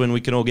years when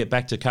we can all get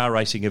back to car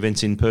racing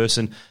events in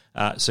person,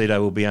 Cedo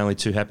will be only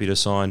too happy to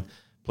sign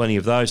plenty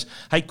of those.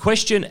 Hey,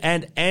 question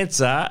and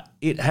answer.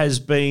 It has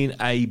been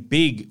a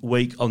big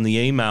week on the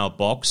email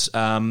box.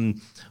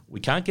 We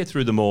can't get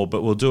through them all,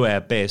 but we'll do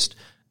our best.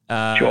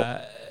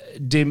 Sure.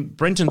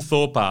 Brenton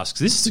Thorpe asks,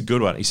 this is a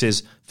good one. He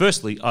says,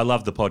 firstly, I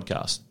love the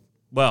podcast.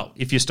 Well,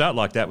 if you start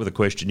like that with a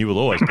question, you will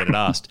always get it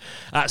asked.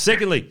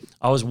 Secondly,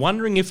 I was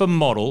wondering if a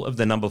model of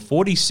the number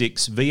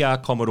 46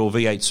 VR Commodore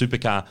V8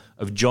 supercar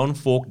of John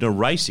Faulkner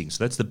Racing,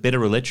 so that's the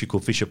better electrical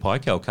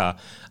Fisher-Paykel car,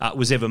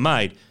 was ever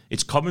made.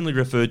 It's commonly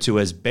referred to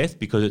as Beth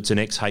because it's an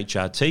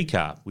ex-HRT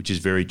car, which is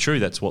very true.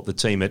 That's what the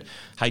team at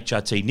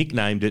HRT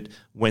nicknamed it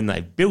when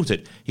they built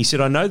it. He said,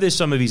 I know there's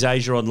some of his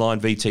Asia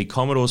Online VT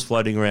Commodores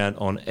floating around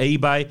on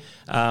eBay.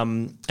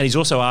 And he's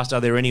also asked,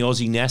 are there any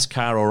Aussie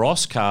NASCAR or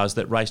OS cars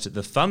that raced at the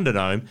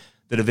Thunderdome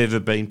that have ever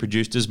been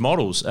produced as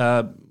models?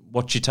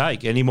 What's your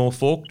take? Any more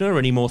Faulkner?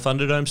 Any more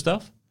Thunderdome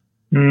stuff?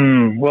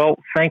 Well,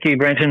 thank you,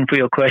 Brenton, for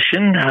your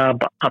question.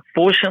 But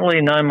unfortunately,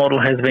 no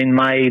model has been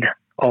made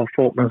of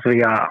Faulkner's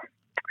VR.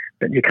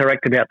 But you're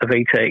correct about the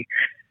VT.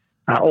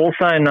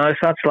 Also, no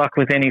such luck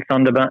with any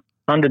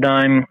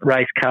Thunderdome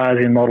race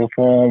cars in model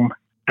form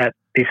at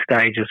this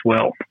stage as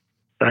well.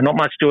 So not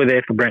much joy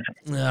there for Brenton.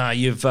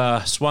 You've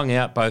swung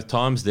out both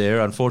times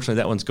there. Unfortunately,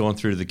 that one's gone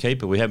through to the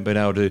keeper. We haven't been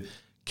able to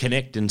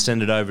connect and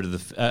send it over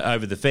to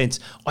over the fence.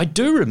 I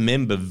do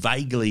remember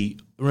vaguely.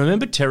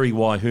 Remember Terry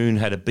Wyhoon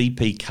had a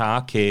BP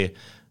Car Care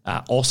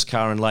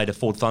Oscar and later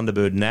Ford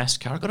Thunderbird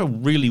NASCAR. I got a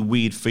really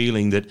weird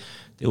feeling that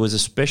there was a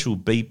special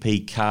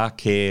BP Car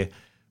Care.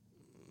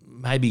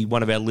 Maybe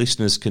one of our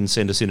listeners can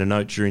send us in a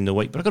note during the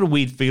week. But I got a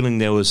weird feeling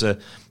there was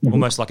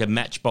almost like a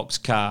Matchbox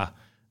car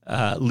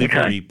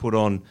livery put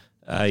on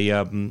a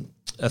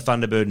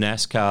Thunderbird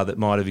NASCAR that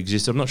might have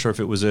existed. I'm not sure if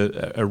it was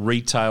a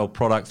retail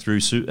product through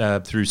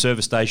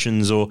service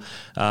stations or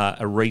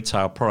a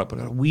retail product, but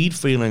I got a weird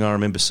feeling I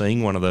remember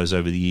seeing one of those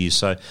over the years.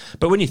 So,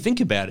 but when you think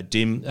about it,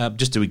 Dim,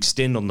 just to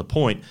extend on the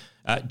point,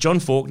 John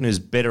Faulkner's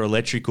better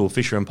electrical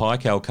Fisher and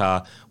Paykel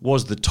car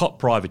was the top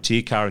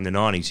privateer car in the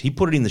 90s. He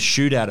put it in the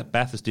shootout at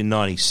Bathurst in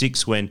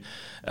 96 when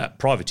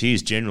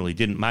privateers generally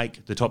didn't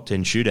make the top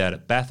 10 shootout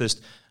at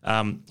Bathurst.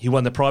 He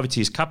won the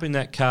Privateers Cup in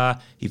that car.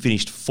 He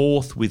finished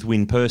fourth with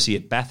Win Percy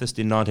at Bathurst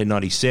in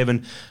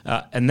 1997.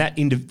 And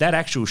that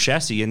actual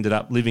chassis ended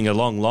up living a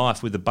long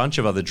life with a bunch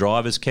of other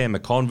drivers. Cam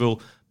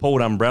McConville,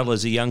 Paul Umbrella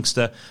as a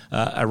youngster,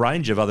 a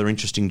range of other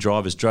interesting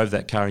drivers drove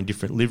that car in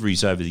different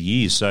liveries over the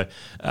years. So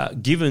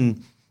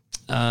given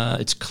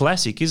it's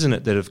classic, isn't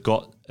it, that have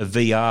got a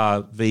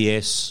VR,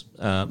 VS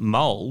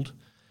mould,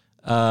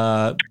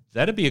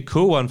 that'd be a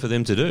cool one for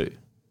them to do.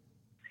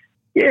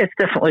 Yeah, it's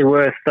definitely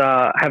worth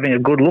having a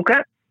good look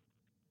at.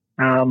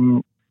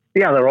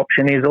 The other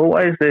option is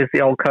always there's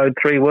the old Code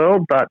 3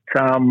 world, but,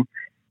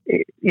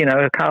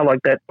 a car like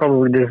that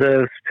probably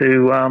deserves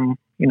to,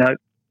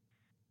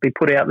 be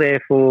put out there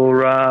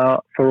for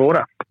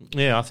order.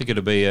 Yeah, I think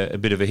it'll be a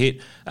bit of a hit.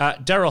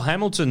 Daryl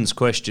Hamilton's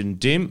question,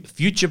 Dim,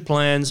 future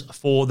plans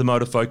for the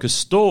Motor Focus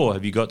store?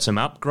 Have you got some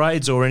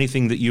upgrades or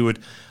anything that you would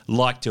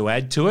like to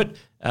add to it?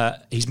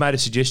 He's made a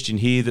suggestion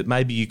here that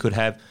maybe you could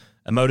have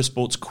a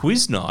motorsports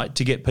quiz night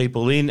to get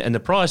people in, and the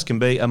prize can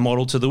be a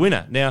model to the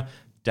winner. Now,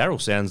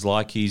 Daryl sounds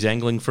like he's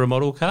angling for a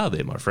model car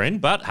there, my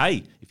friend. But,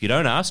 hey, if you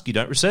don't ask, you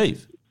don't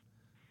receive.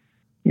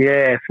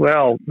 Yeah,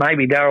 well,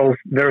 maybe Daryl's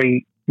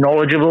very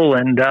knowledgeable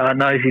and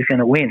knows he's going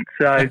to win.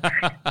 So,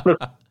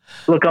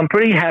 look, I'm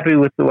pretty happy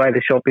with the way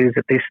the shop is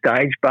at this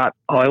stage, but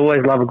I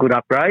always love a good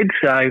upgrade.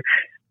 So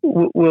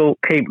we'll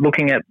keep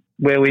looking at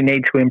where we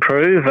need to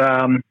improve.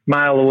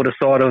 Mail order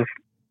side of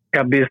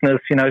our business,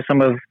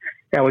 some of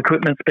our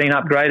equipment's been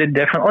upgraded,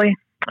 definitely.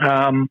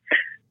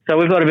 So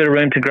we've got a bit of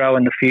room to grow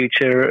in the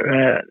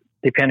future,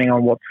 depending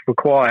on what's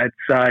required.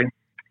 So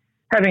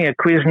having a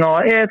quiz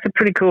night, it's a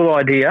pretty cool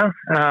idea.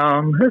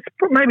 It's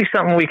maybe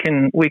something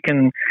we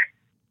can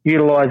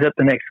utilise at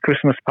the next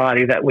Christmas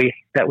party that we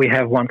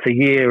have once a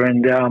year,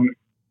 and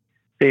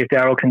see if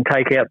Daryl can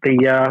take out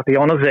the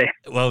honours there.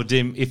 Well,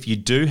 Dim, if you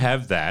do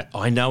have that,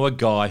 I know a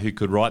guy who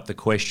could write the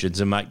questions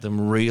and make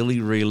them really,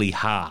 really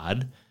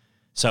hard.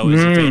 So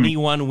as if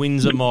anyone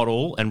wins a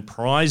model and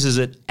prizes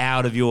it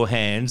out of your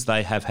hands,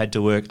 they have had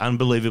to work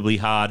unbelievably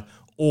hard,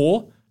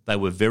 or they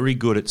were very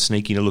good at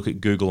sneaking a look at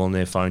Google on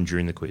their phone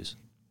during the quiz.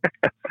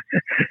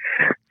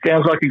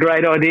 Sounds like a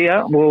great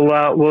idea.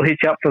 We'll hit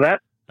you up for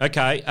that.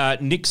 Okay,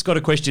 Nick's got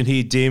a question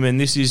here, Dim, and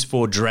this is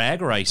for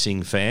drag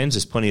racing fans.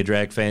 There's plenty of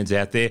drag fans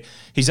out there.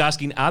 He's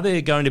asking, are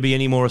there going to be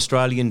any more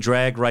Australian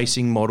drag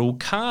racing model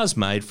cars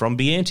made from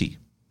Bianti?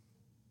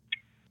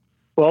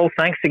 Well,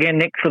 thanks again,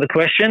 Nick, for the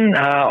question.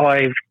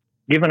 I've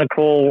given a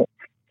call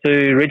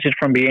to Richard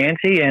from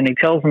Bianti, and he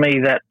tells me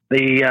that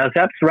the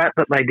Zaps Rat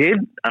that they did,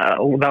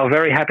 they were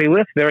very happy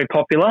with, very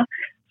popular.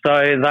 So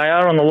they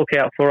are on the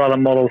lookout for other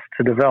models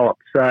to develop.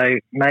 So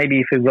maybe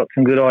if you've got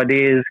some good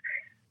ideas,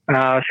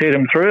 shoot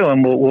them through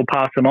and we'll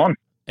pass them on.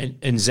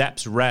 And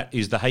Zap's Rat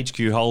is the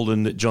HQ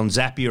Holden that John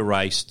Zappia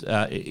raced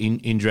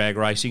in drag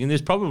racing. And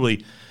there's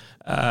probably,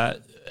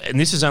 and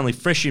this is only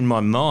fresh in my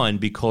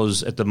mind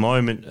because at the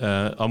moment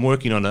I'm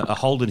working on a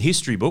Holden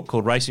history book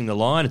called Racing the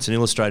Line. It's an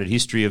illustrated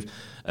history of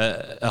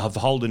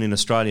Holden in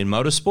Australian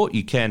motorsport.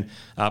 You can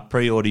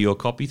pre-order your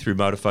copy through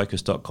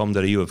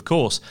motorfocus.com.au, of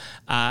course.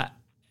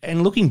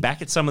 And looking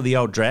back at some of the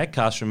old drag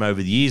cars from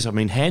over the years, I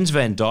mean, Hans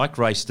van Dyke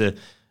raced a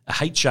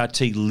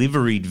HRT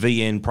liveried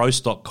VN Pro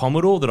Stock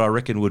Commodore that I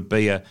reckon would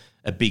be a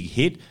big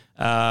hit.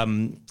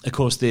 Of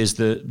course, there's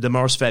the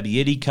Morris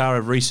Fabietti car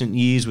of recent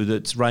years with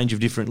its range of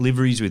different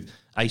liveries with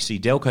AC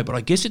Delco, but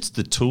I guess it's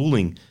the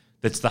tooling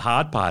that's the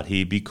hard part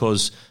here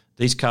because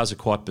these cars are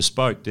quite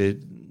bespoke.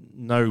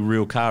 No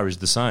real car is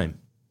the same.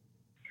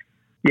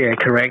 Yeah,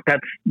 correct.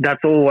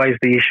 That's always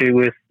the issue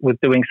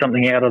with doing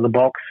something out of the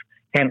box,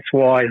 hence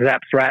why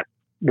Zap's Rat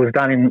was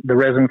done in the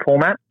resin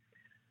format.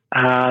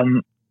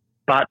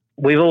 But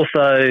we've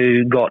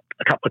also got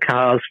a couple of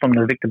cars from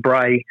the Victor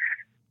Bray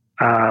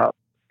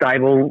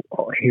stable,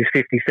 his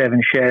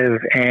 57 Chev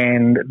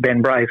and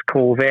Ben Bray's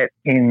Corvette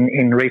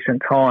in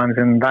recent times,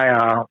 and they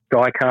are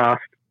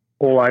die-cast,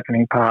 all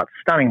opening parts,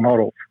 stunning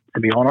models, to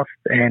be honest.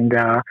 And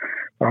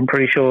I'm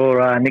pretty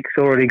sure Nick's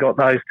already got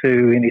those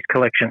two in his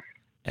collection.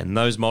 And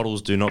those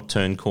models do not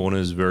turn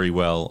corners very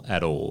well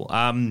at all.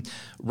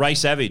 Ray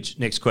Savage,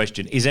 next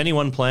question. Is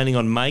anyone planning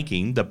on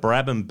making the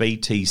Brabham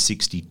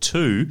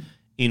BT62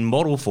 in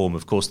model form?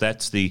 Of course,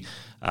 that's the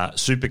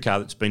supercar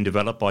that's been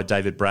developed by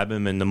David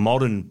Brabham and the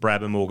modern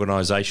Brabham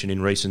organisation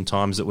in recent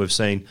times that we've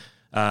seen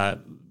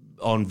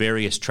on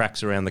various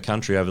tracks around the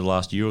country over the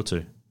last year or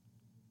two.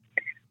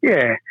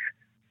 Yeah.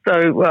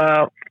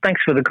 So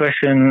thanks for the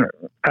question,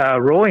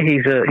 Roy.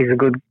 He's a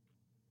good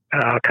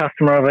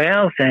customer of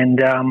ours.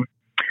 And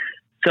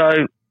so,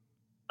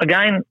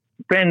 again,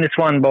 ran this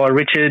one by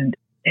Richard,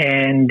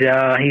 and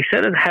he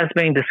said it has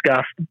been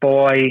discussed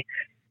by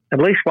at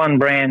least one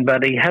brand,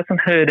 but he hasn't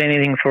heard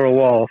anything for a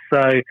while.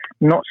 So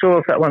not sure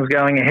if that one's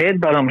going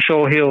ahead, but I'm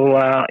sure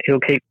he'll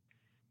keep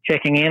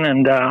checking in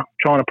and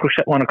trying to push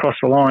that one across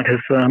the line.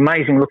 It's an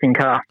amazing-looking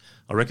car.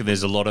 I reckon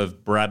there's a lot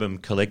of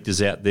Brabham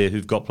collectors out there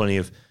who've got plenty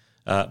of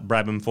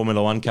Brabham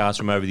Formula One cars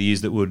from over the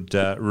years that would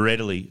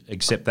readily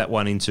accept that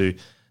one into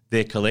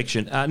their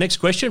collection. Next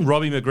question,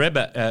 Robbie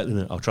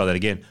McGregor. I'll try that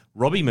again.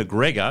 Robbie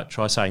McGregor,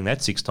 try saying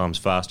that 6 times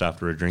fast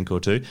after a drink or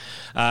two,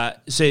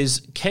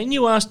 says, can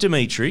you ask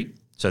Dimitri,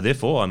 so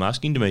therefore I'm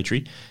asking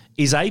Dimitri,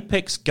 is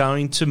Apex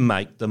going to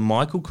make the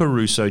Michael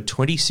Caruso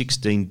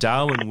 2016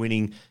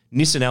 Darwin-winning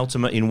Nissan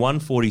Altima in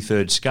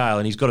 1/43rd scale?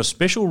 And he's got a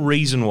special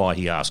reason why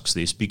he asks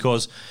this,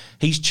 because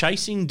he's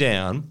chasing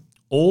down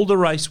all the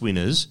race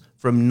winners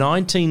from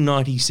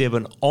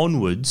 1997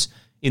 onwards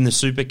in the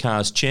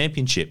Supercars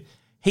Championship.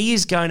 He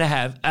is going to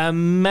have a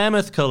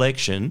mammoth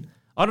collection.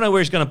 I don't know where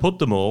he's going to put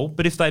them all,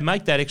 but if they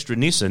make that extra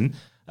Nissan,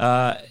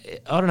 I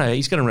don't know,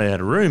 he's going to run out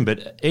of room.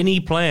 But any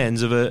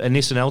plans of a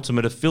Nissan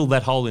Altima to fill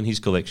that hole in his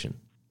collection?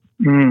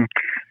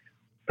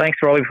 Thanks,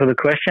 Robbie, for the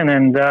question.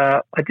 And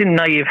I didn't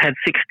know you've had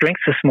 6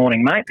 drinks this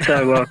morning, mate,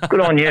 so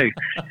good on you.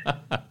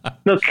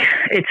 Look,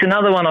 it's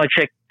another one I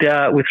checked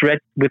with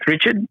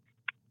Richard.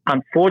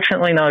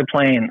 Unfortunately, no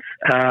plans.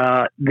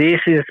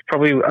 This is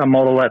probably a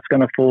model that's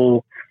going to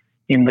fall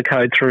in the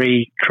Code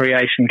 3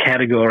 creation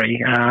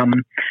category.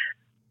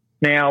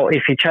 Now,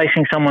 if you're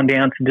chasing someone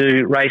down to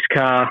do race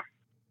car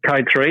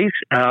Code 3s,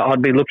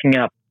 I'd be looking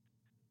up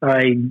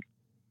a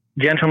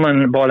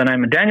gentleman by the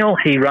name of Daniel.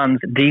 He runs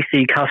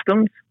DC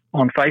Customs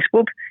on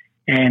Facebook,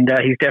 and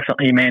he's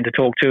definitely a man to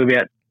talk to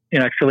about,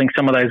 filling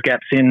some of those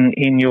gaps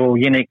in your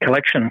unique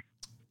collection.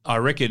 I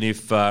reckon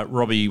if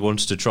Robbie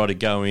wants to try to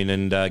go in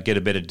and get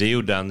a better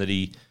deal done,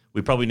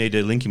 we probably need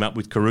to link him up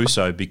with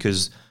Caruso,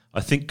 because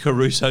I think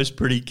Caruso's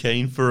pretty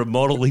keen for a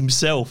model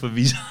himself of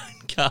his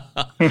own car.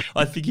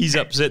 I think he's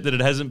upset that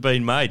it hasn't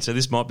been made, so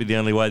this might be the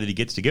only way that he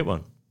gets to get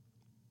one.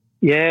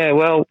 Yeah,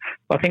 well,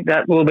 I think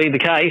that will be the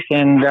case.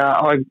 And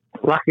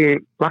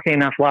lucky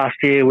enough, last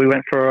year we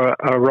went for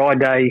a ride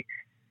day,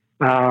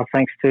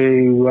 thanks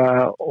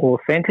to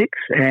Authentics,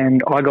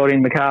 and I got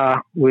in the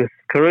car with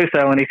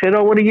Caruso, and he said,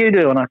 "Oh, what do you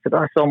do?" And I said,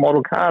 "I sell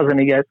model cars." And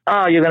he goes,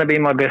 "Oh, you're going to be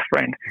my best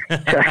friend."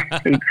 So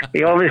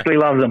he obviously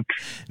loves them.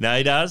 No,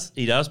 he does.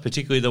 He does,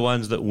 particularly the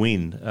ones that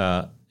win.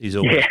 Is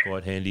always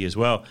quite handy as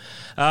well.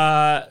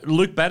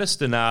 Luke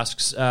Batterston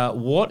asks,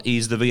 what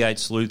is the V8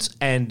 Sleuths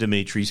and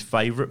Dimitri's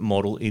favourite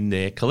model in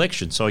their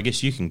collection? So I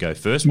guess you can go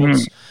first.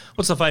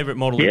 What's the favourite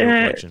model in your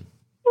collection?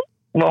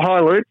 Well,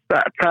 hi, Luke.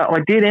 But I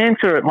did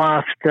answer it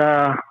last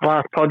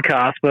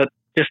podcast, but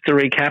just to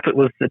recap, it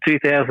was the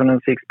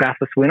 2006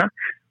 Bathurst winner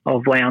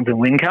of Lowndes and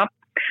Win Cup.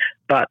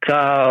 But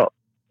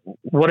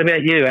what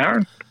about you,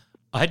 Aaron?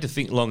 I had to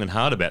think long and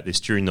hard about this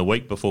during the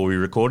week before we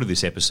recorded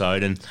this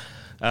episode, and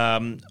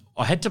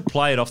I had to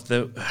play it off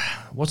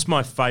what's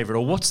my favourite,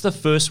 or what's the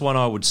first one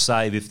I would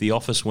save if the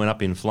office went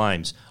up in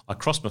flames. I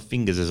crossed my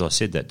fingers as I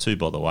said that too,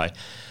 by the way.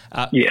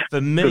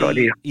 For me, good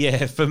idea.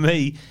 Yeah, for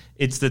me,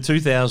 it's the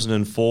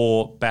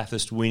 2004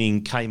 Bathurst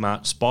winning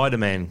Kmart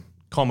Spider-Man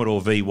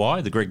Commodore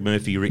VY, the Greg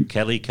Murphy, Rick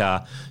Kelly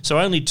car. So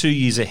only 2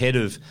 years ahead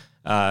of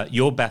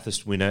your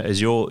Bathurst winner as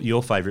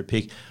your favourite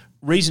pick.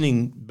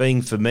 Reasoning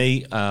being for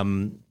me,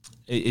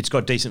 it's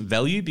got decent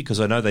value because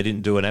I know they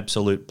didn't do an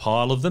absolute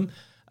pile of them.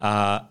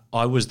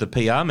 I was the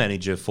PR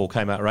manager for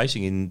Kmart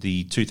Racing in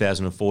the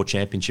 2004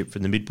 championship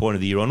from the midpoint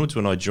of the year onwards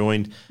when I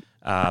joined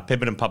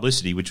Pemberton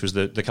Publicity, which was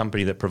the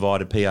company that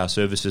provided PR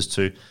services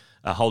to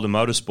Holden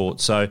Motorsport.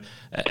 So,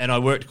 and I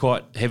worked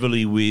quite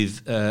heavily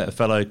with a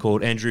fellow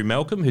called Andrew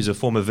Malcolm, who's a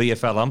former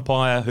VFL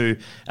umpire who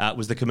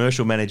was the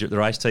commercial manager at the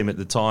race team at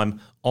the time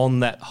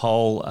on that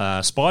whole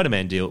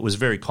Spider-Man deal. It was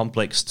very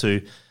complex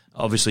to,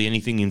 obviously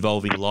anything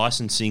involving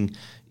licensing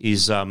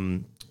is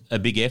a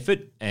big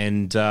effort,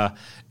 and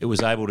it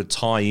was able to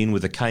tie in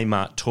with a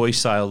Kmart toy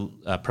sale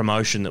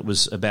promotion that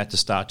was about to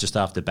start just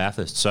after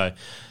Bathurst. So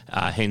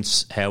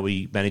hence how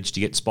we managed to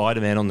get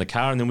Spider-Man on the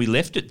car, and then we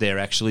left it there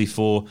actually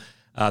for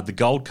the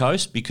Gold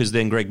Coast, because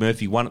then Greg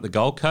Murphy won at the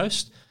Gold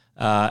Coast,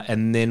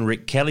 and then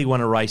Rick Kelly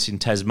won a race in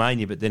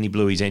Tasmania, but then he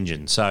blew his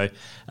engine. So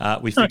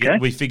we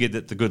figured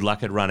that the good luck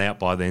had run out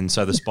by then,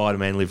 so the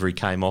Spider-Man livery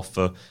came off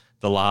for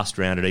the last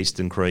round at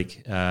Eastern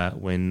Creek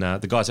when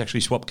the guys actually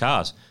swapped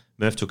cars.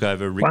 Murph took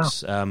over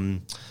Rick's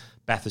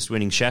Bathurst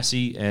winning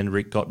chassis, and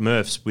Rick got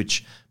Murph's,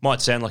 which might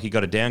sound like he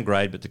got a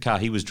downgrade, but the car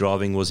he was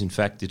driving was in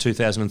fact the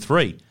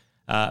 2003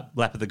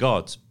 Lap of the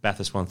Gods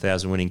Bathurst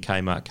 1000 winning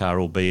Kmart car,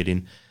 albeit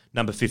in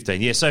number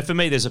 15. Yeah, so for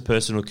me there's a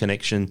personal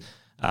connection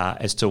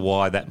as to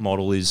why that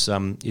model is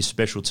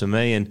special to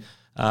me, and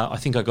I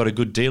think I got a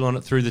good deal on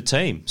it through the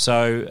team.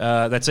 So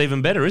that's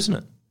even better, isn't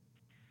it?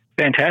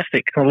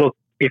 Fantastic. Well, look,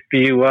 if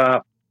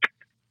you're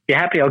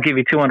happy, I'll give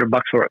you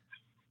 $200 for it.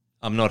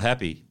 I'm not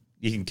happy.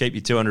 You can keep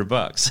your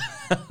 $200.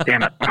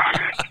 Damn it.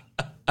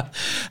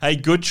 Hey,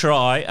 good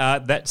try.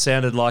 That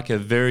sounded like a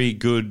very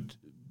good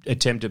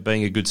attempt at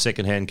being a good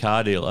second-hand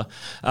car dealer,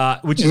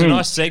 which is a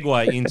nice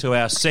segue into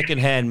our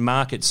second-hand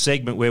market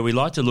segment, where we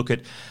like to look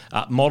at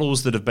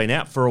models that have been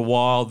out for a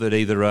while that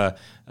either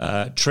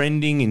are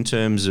trending in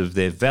terms of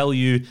their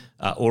value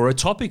or are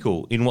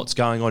topical in what's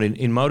going on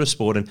in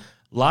motorsport. And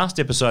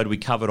last episode we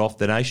covered off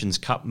the Nations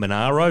Cup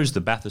Monaros,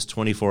 the Bathurst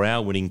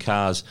 24-hour winning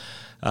cars,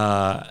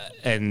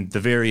 and the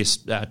various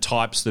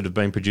types that have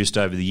been produced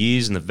over the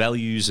years and the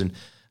values and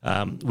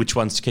which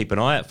ones to keep an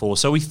eye out for.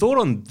 So we thought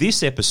on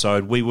this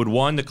episode we would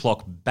wind the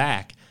clock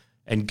back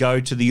and go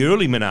to the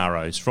early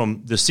Monaros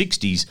from the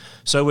 60s.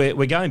 So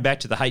we're going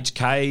back to the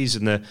HKs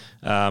and the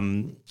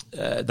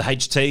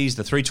HTs,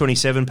 the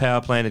 327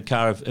 power planted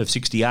car of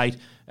 68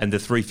 and the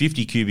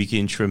 350 cubic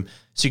inch from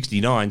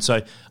 69.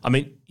 So, I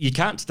mean, you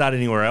can't start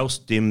anywhere else,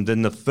 Dim,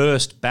 than the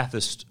first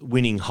Bathurst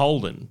winning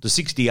Holden, the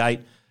 68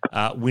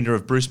 winner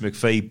of Bruce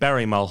McPhee,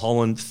 Barry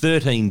Mulholland,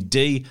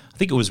 13D. I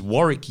think it was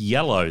Warwick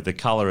yellow, the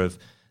colour of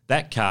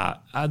that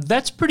car.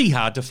 That's pretty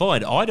hard to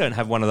find. I don't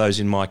have one of those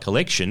in my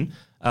collection.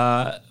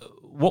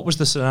 What was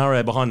the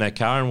scenario behind that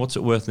car, and what's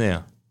it worth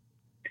now?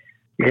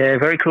 Yeah,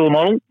 very cool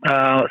model.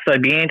 So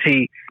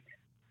Bianchi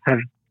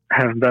they're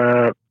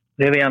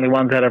the only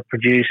ones that have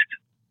produced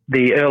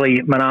the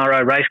early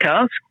Monaro race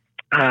cars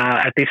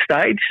at this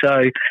stage.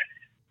 So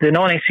the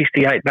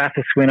 1968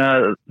 Bathurst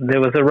winner, there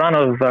was a run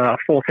of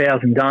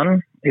 4,000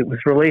 done. It was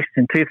released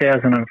in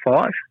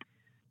 2005.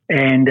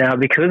 And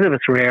because of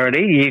its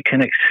rarity, you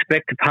can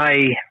expect to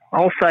pay,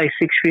 I'll say,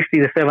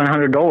 $650 to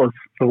 $700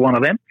 for one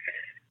of them.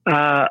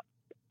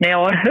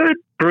 Now, I heard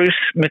Bruce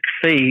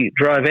McPhee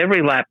drove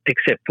every lap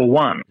except for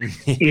one.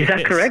 Is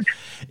that correct?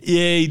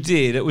 Yeah, he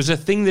did. It was a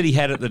thing that he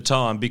had at the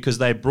time because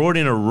they brought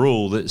in a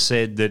rule that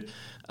said that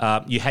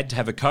you had to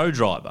have a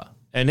co-driver.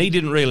 And he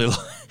didn't really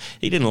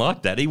he didn't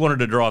like that. He wanted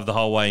to drive the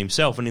whole way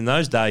himself. And in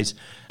those days,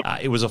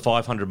 it was a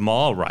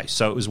 500-mile race.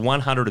 So it was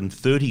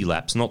 130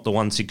 laps, not the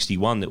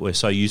 161 that we're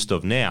so used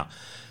to now.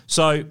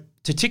 So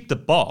to tick the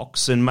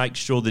box and make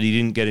sure that he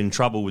didn't get in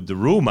trouble with the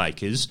rule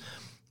makers,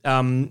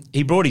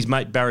 he brought his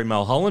mate Barry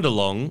Mulholland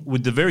along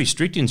with the very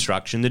strict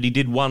instruction that he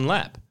did one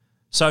lap.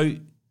 So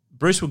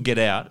Bruce would get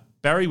out,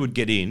 Barry would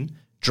get in,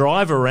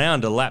 drive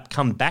around a lap,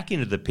 come back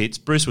into the pits,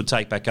 Bruce would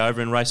take back over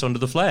and race onto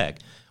the flag,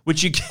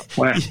 which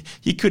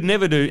you could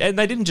never do. And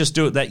they didn't just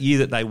do it that year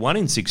that they won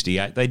in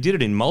 68. They did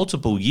it in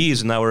multiple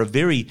years, and they were a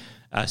very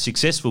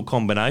successful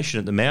combination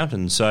at the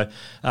mountains. So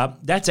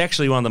that's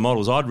actually one of the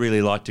models I'd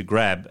really like to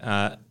grab.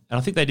 And I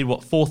think they did,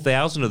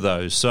 4,000 of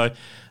those. So,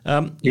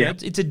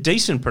 it's a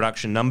decent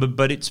production number,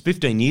 but it's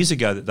 15 years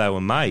ago that they were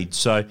made.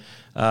 So,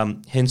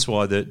 hence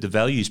why the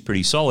value is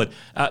pretty solid.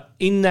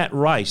 In that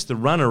race, the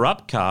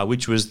runner-up car,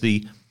 which was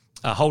the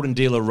Holden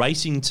Dealer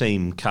Racing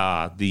Team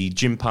car, the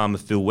Jim Palmer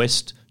Phil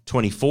West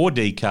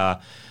 24D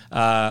car,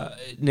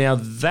 now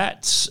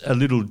that's a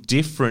little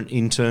different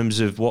in terms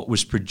of what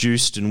was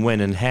produced and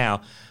when and how,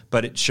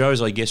 but it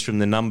shows, I guess, from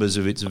the numbers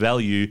of its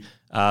value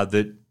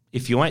that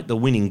if you ain't the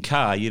winning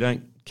car, you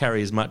don't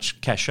carry as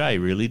much cachet,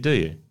 really, do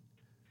you?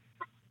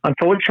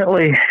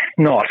 Unfortunately,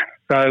 not.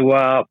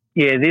 So,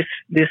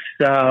 this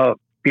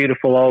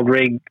beautiful old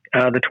rig,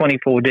 the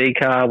 24D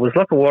car, was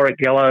like a Warwick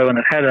yellow, and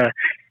it had a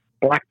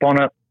black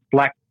bonnet,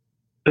 black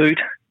boot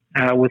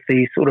with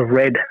the sort of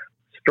red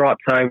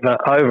stripes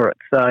over it.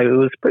 So it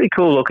was pretty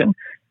cool looking.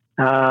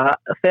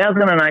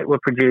 1,008 were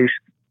produced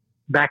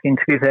back in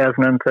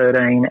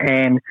 2013,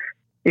 and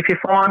if you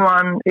find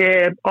one,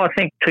 I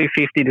think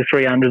 250 to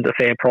 300 is a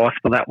fair price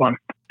for that one.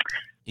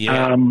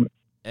 Yeah, and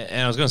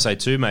I was going to say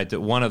too, mate, that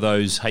one of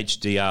those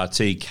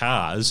HDRT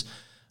cars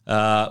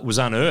was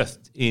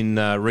unearthed in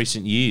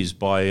recent years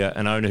by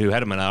an owner who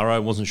had a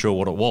Monaro, wasn't sure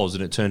what it was,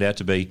 and it turned out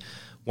to be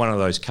one of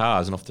those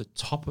cars. And off the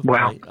top of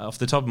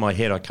my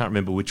head, I can't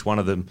remember which one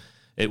of them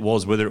it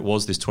was, whether it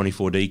was this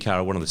 24D car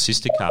or one of the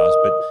sister cars.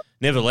 But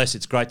nevertheless,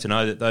 it's great to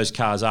know that those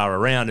cars are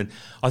around. And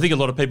I think a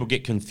lot of people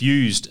get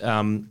confused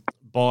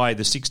by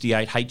the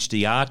 68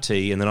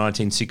 HDRT and the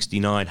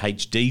 1969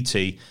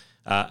 HDT.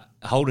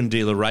 Holden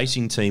Dealer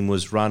Racing Team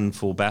was run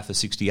for Bathurst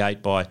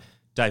 68 by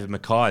David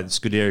Mackay, the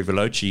Scuderia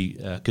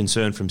Veloci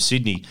concern from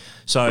Sydney.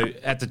 So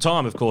at the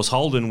time, of course,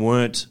 Holden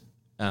weren't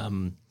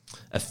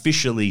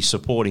officially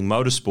supporting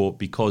motorsport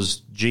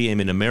because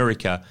GM in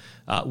America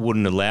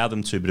wouldn't allow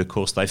them to, but of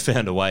course they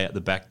found a way out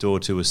the back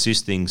door to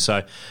assist things.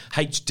 So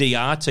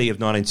HDRT of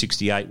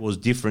 1968 was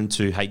different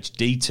to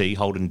HDT,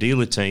 Holden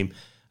Dealer Team,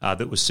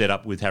 that was set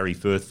up with Harry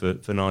Firth for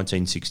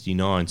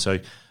 1969. So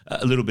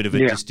a little bit of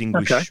a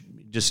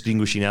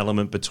distinguishing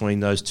element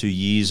between those 2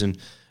 years and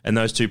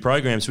those two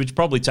programs, which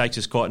probably takes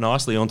us quite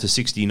nicely onto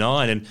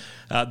 69.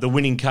 And the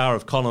winning car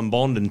of Colin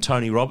Bond and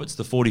Tony Roberts,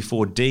 the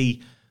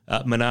 44D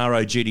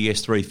Monaro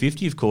GDS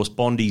 350, of course,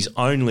 Bondy's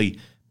only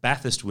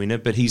Bathurst winner,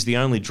 but he's the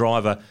only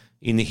driver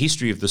in the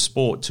history of the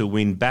sport to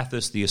win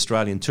Bathurst, the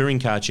Australian Touring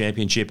Car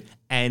Championship,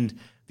 and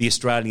the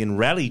Australian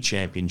Rally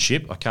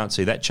Championship. I can't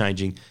see that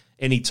changing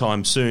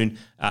anytime soon.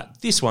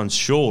 This one's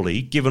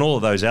surely, given all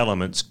of those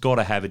elements, got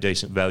to have a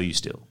decent value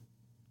still.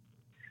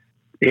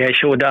 Yeah, it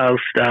sure does.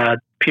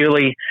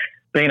 Purely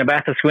being a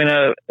Bathurst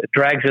winner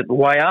drags it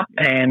way up,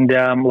 and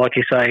like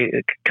you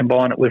say,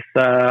 combine it with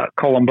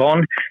Colin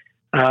Bond.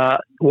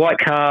 White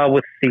car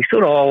with the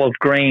sort of olive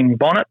green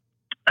bonnet.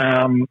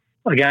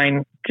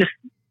 Again, just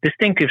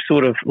distinctive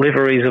sort of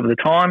liveries of the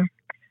time.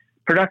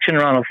 Production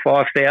run of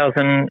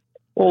 5,000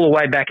 all the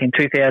way back in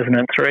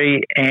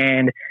 2003,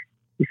 and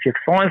if you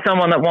find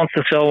someone that wants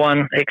to sell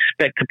one,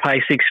 expect to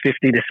pay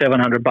 $650 to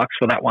 $700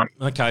 for that one.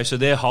 Okay, so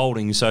they're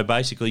holding. So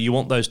basically, you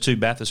want those two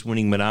Bathurst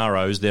winning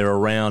Monaros. They're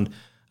around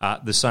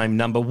the same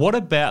number. What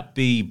about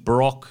the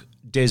Brock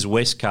Des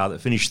West car that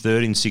finished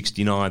third in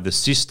 69, the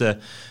sister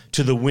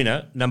to the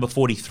winner, number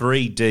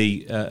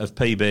 43D of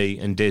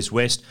PB and Des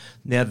West?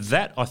 Now,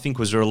 that, I think,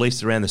 was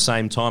released around the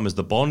same time as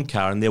the Bond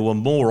car, and there were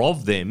more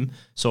of them.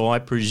 So I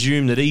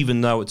presume that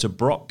even though it's a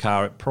Brock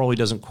car, it probably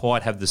doesn't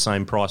quite have the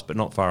same price, but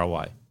not far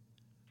away.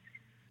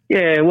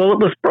 Yeah, well, it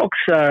was Brock's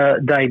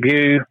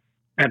debut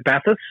at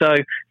Bathurst, so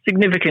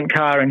significant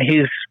car in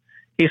his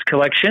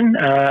collection.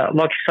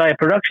 Like you say, a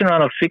production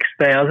run of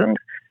 6,000,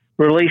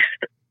 released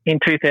in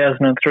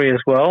 2003 as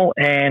well,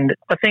 and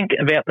I think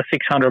about the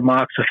 600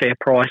 mark's a fair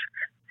price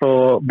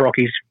for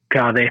Brocky's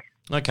car there.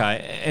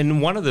 Okay,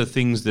 and one of the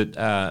things that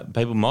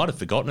people might have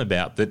forgotten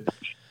about, that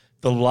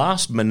the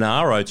last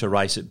Monaro to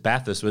race at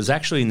Bathurst was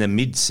actually in the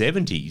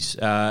mid-70s,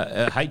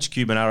 a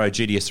HQ Monaro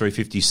GDS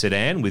 350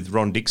 sedan with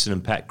Ron Dixon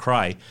and Pat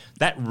Cray.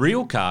 That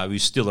real car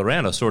is still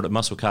around. I saw it at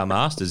Muscle Car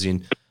Masters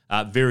in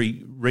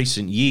very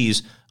recent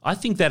years. I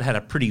think that had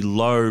a pretty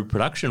low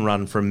production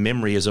run from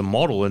memory as a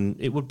model, and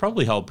it would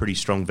probably hold pretty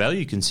strong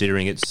value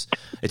considering it's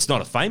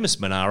not a famous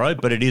Monaro,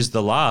 but it is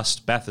the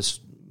last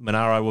Bathurst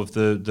Monaro of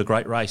the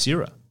Great Race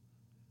era.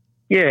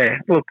 Yeah,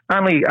 look,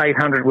 only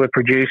 800 were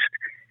produced,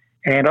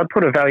 and I'd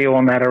put a value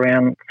on that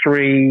around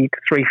 $300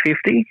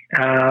 to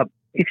 $350.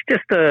 It's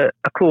just a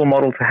cool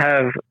model to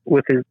have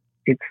with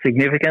its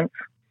significance.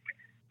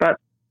 But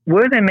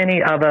were there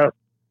many other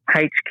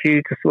HQ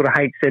to sort of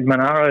HZ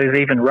Monaros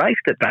even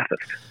raced at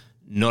Bathurst?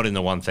 Not in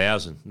the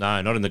 1000.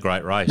 No, not in the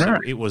Great Race. No.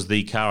 It was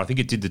the car. I think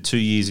it did the 2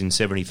 years in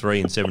 73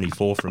 and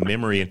 74 from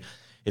memory. And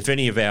if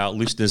any of our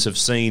listeners have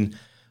seen,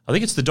 I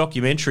think it's the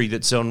documentary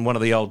that's on one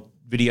of the old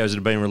videos that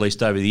have been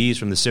released over the years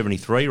from the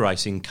 73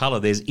 race in colour.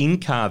 There's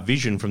in-car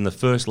vision from the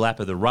first lap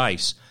of the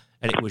race,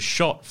 and it was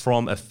shot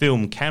from a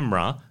film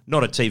camera,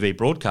 not a TV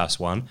broadcast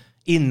one,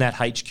 in that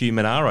HQ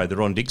Monaro, the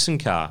Ron Dixon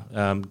car,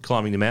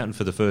 climbing the mountain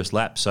for the first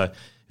lap. So if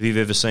you've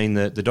ever seen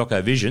the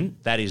Doco Vision,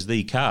 that is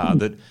the car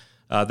that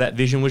that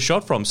vision was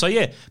shot from. So,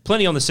 yeah,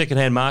 plenty on the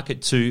second-hand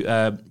market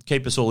to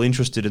keep us all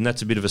interested, and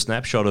that's a bit of a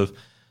snapshot of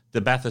the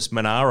Bathurst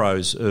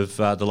Monaros of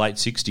the late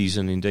 60s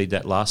and indeed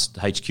that last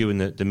HQ in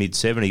the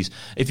mid-70s.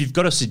 If you've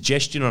got a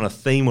suggestion on a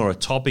theme or a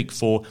topic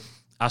for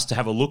us to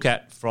have a look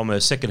at from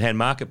a second-hand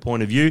market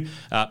point of view,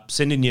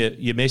 send in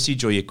your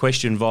message or your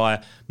question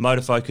via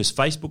Motorfocus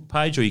Facebook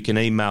page, or you can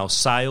email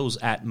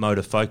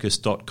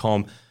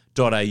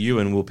sales@motorfocus.com.au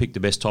and we'll pick the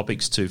best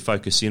topics to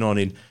focus in on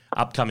in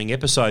upcoming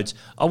episodes.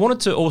 I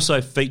wanted to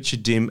also feature,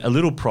 Dim, a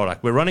little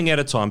product. We're running out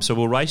of time, so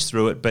we'll race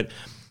through it, but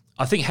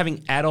I think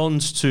having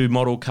add-ons to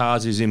model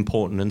cars is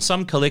important, and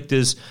some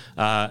collectors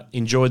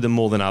enjoy them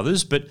more than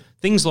others, but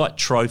things like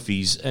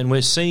trophies, and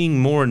we're seeing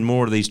more and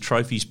more of these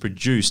trophies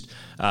produced.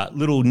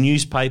 Little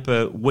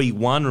newspaper We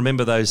Won,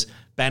 remember those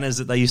banners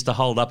that they used to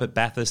hold up at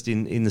Bathurst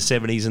in the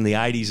 70s and the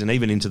 80s and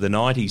even into the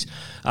 90s.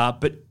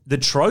 But the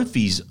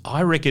trophies,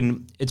 I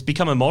reckon it's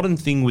become a modern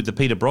thing with the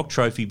Peter Brock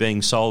trophy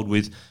being sold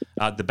with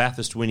the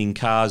Bathurst winning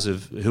cars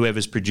of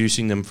whoever's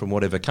producing them from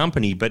whatever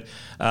company. But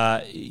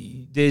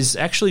there's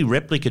actually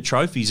replica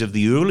trophies of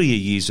the earlier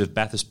years of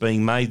Bathurst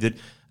being made that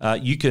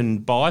you can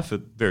buy for a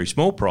very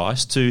small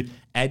price to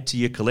add to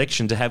your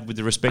collection to have with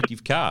the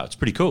respective car. It's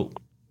pretty cool.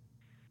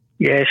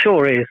 Yeah,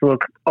 sure is.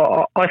 Look,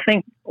 I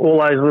think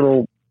all those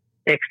little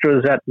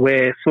extras that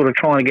we're sort of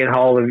trying to get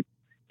hold of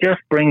just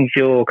brings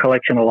your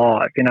collection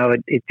alive. You know,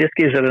 it just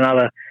gives it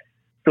another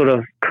sort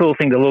of cool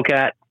thing to look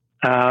at.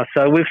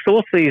 So we've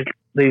sourced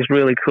these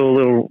really cool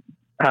little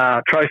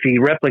trophy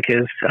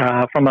replicas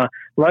from a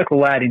local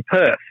lad in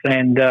Perth,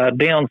 and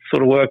Dion's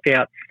sort of worked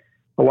out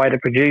a way to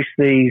produce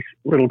these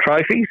little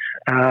trophies.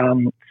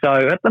 So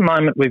at the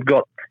moment we've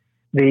got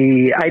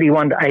the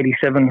 81 to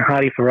 87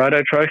 Hardy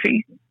Ferroto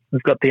trophy.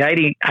 We've got the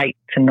 88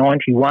 to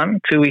 91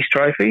 Two East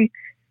trophy,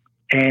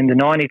 and the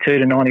 92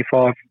 to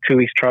 95 Two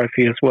East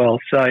trophy as well.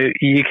 So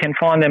you can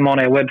find them on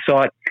our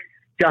website.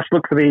 Just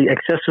look for the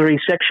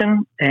accessories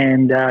section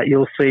and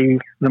you'll see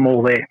them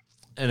all there.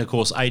 And, of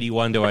course,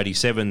 81 to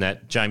 87,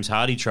 that James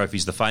Hardy trophy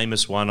is the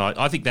famous one.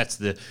 I think that's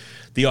the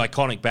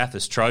iconic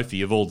Bathurst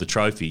trophy of all the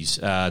trophies.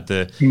 It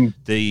was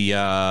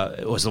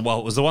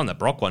the one that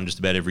Brock won just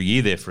about every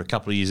year there for a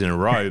couple of years in a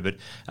row, but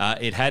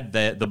it had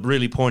the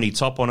really pointy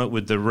top on it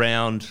with the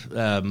round,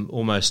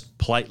 almost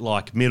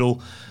plate-like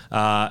middle,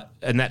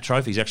 and that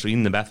trophy is actually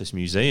in the Bathurst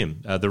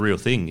Museum. The real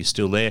thing is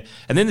still there.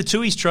 And then the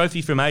Two East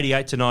trophy from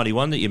 88 to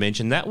 91 that you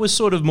mentioned, that was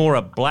sort of more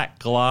a black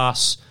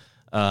glass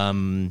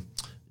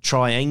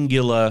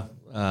triangular,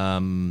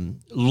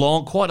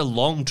 quite a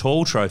long,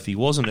 tall trophy,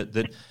 wasn't it?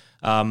 That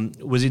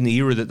was in the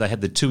era that they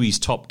had the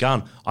Tooheys Top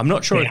Gun. I'm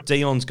not sure if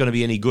Dion's going to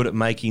be any good at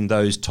making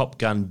those Top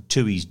Gun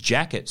Tooheys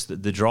jackets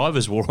that the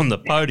drivers wore on the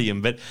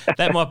podium, but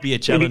that might be a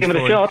challenge for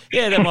him.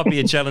 Yeah, that might be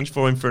a challenge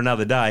for him for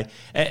another day.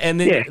 And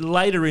then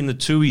later in the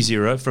Tooheys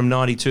era, from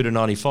 92 to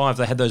 95,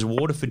 they had those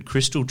Waterford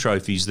Crystal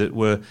trophies that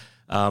were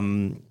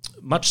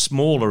much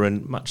smaller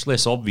and much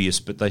less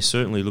obvious, but they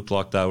certainly looked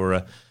like they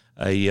were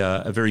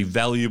a very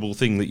valuable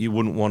thing that you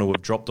wouldn't want to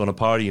have dropped on a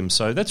podium.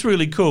 So that's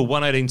really cool.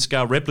 1/18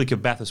 scale replica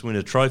Bathurst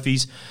winner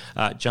trophies.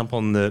 Jump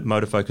on the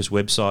Motorfocus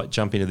website,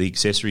 jump into the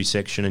accessories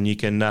section, and you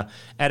can add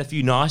a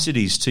few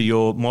niceties to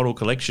your model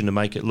collection to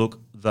make it look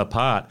the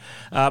part.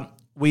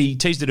 We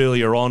teased it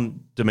earlier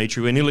on,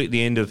 Dimitri. We're nearly at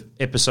the end of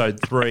episode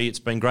 3. It's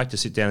been great to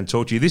sit down and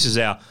talk to you. This is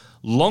our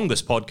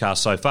longest podcast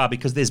so far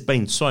because there's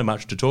been so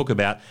much to talk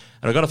about.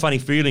 And I've got a funny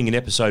feeling in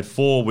episode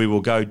 4 we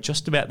will go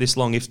just about this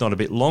long, if not a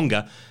bit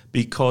longer,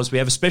 because we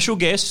have a special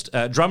guest.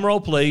 Drum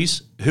roll,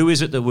 please. Who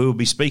is it that we will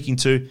be speaking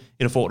to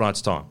in a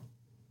fortnight's time?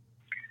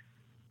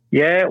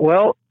 Yeah,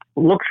 well,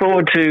 look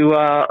forward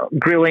to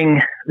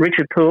grilling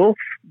Richard Poole,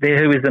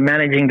 who is the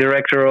managing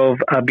director of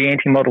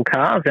Bianchi Model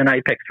Cars and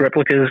Apex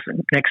Replicas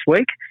next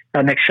show.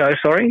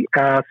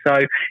 So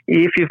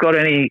if you've got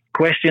any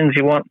questions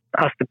you want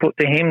us to put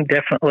to him,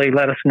 definitely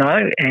let us know,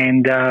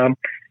 and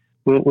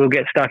we'll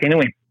get stuck into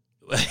him.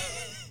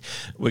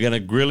 We're going to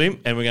grill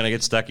him and we're going to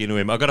get stuck into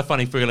him. I've got a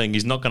funny feeling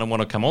he's not going to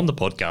want to come on the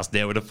podcast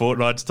now in a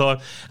fortnight's time.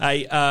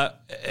 Hey,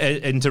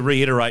 and to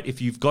reiterate,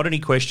 if you've got any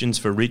questions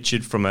for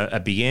Richard from a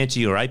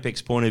Bianchi or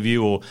Apex point of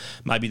view, or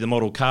maybe the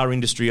model car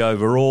industry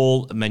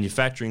overall,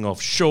 manufacturing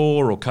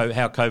offshore, or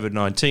how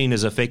COVID-19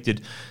 has affected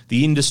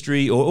the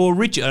industry, or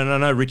Richard, and I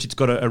know Richard's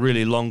got a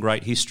really long,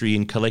 great history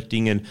in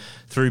collecting, and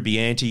through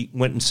Bianchi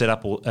went and set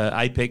up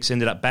Apex,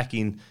 ended up back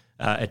in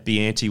at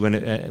Bianchi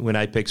when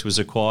Apex was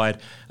acquired.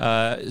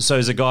 So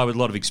he's a guy with a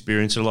lot of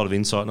experience, a lot of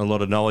insight and a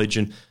lot of knowledge,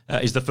 and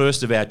is the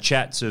first of our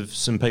chats of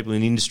some people in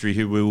the industry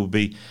who we will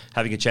be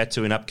having a chat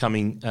to in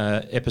upcoming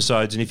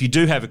episodes. And if you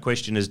do have a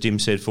question, as Dim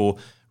said, for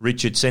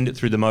Richard, send it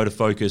through the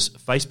Motorfocus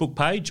Facebook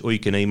page, or you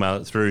can email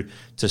it through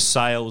to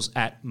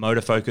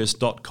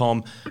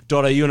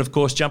sales@motorfocus.com.au. And, of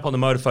course, jump on the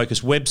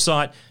Motorfocus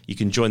website. You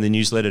can join the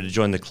newsletter to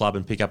join the club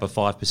and pick up a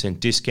 5%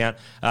 discount.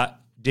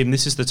 Dim,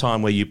 this is the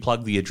time where you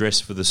plug the address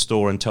for the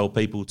store and tell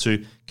people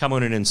to come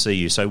on in and see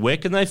you. So where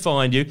can they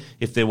find you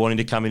if they're wanting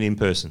to come in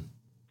person?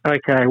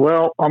 Okay,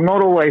 well, I'm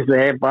not always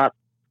there, but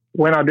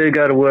when I do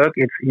go to work,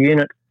 it's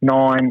Unit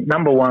 9,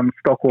 Number 1,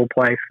 Stockwell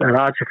Place at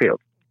Archerfield.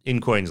 In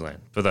Queensland,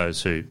 for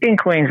those who... In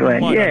Queensland,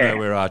 might not know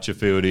where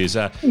Archerfield is.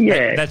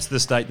 That's the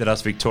state that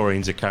us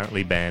Victorians are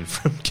currently banned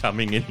from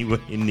coming anywhere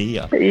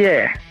near.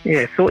 Yeah,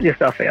 sort your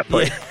stuff out,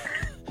 please. Yeah.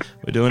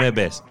 We're doing our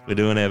best.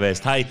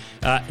 Hey,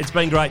 it's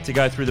been great to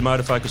go through the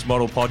Motorfocus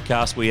Model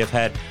podcast. We have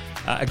had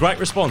a great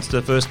response to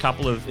the first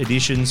couple of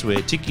editions.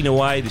 We're ticking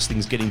away. This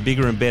thing's getting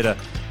bigger and better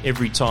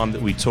every time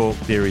that we talk.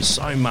 There is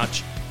so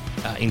much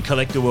in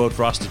collector world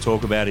for us to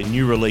talk about, in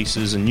new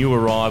releases and new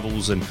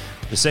arrivals and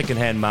the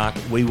second-hand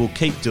market. We will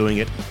keep doing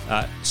it.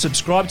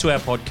 Subscribe to our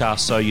podcast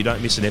so you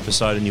don't miss an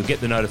episode, and you'll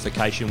get the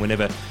notification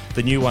whenever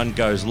the new one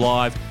goes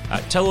live.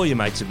 Tell all your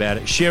mates about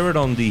it. Share it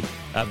on the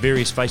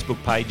various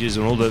Facebook pages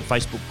and all the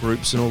Facebook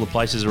groups and all the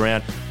places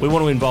around. We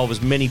want to involve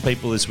as many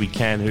people as we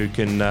can who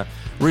can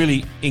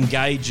really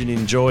engage and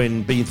enjoy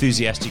and be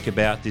enthusiastic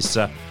about this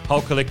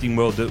whole collecting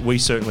world that we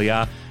certainly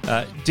are.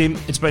 Dim,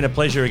 it's been a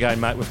pleasure again,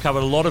 mate. We've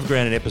covered a lot of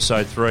ground in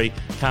episode 3.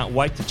 Can't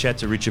wait to chat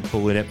to Richard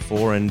Poole in Ep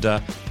 4, and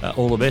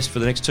all the best for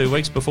the next 2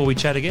 weeks before we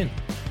chat again.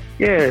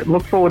 Yeah,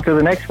 look forward to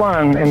the next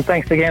one, and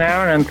thanks again,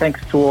 Aaron, and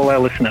thanks to all our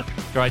listeners.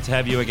 Great to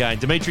have you again.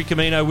 Dimitri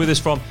Camino with us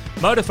from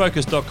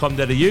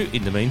motorfocus.com.au.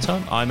 In the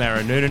meantime, I'm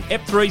Aaron Noonan.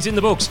 Ep 3's in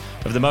the books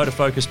of the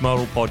Motorfocus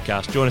Model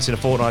podcast. Join us in a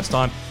fortnight's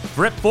time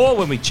for Ep 4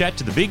 when we chat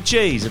to the big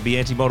cheese of the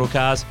anti-model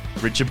cars,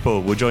 Richard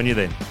Poole. We'll join you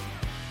then.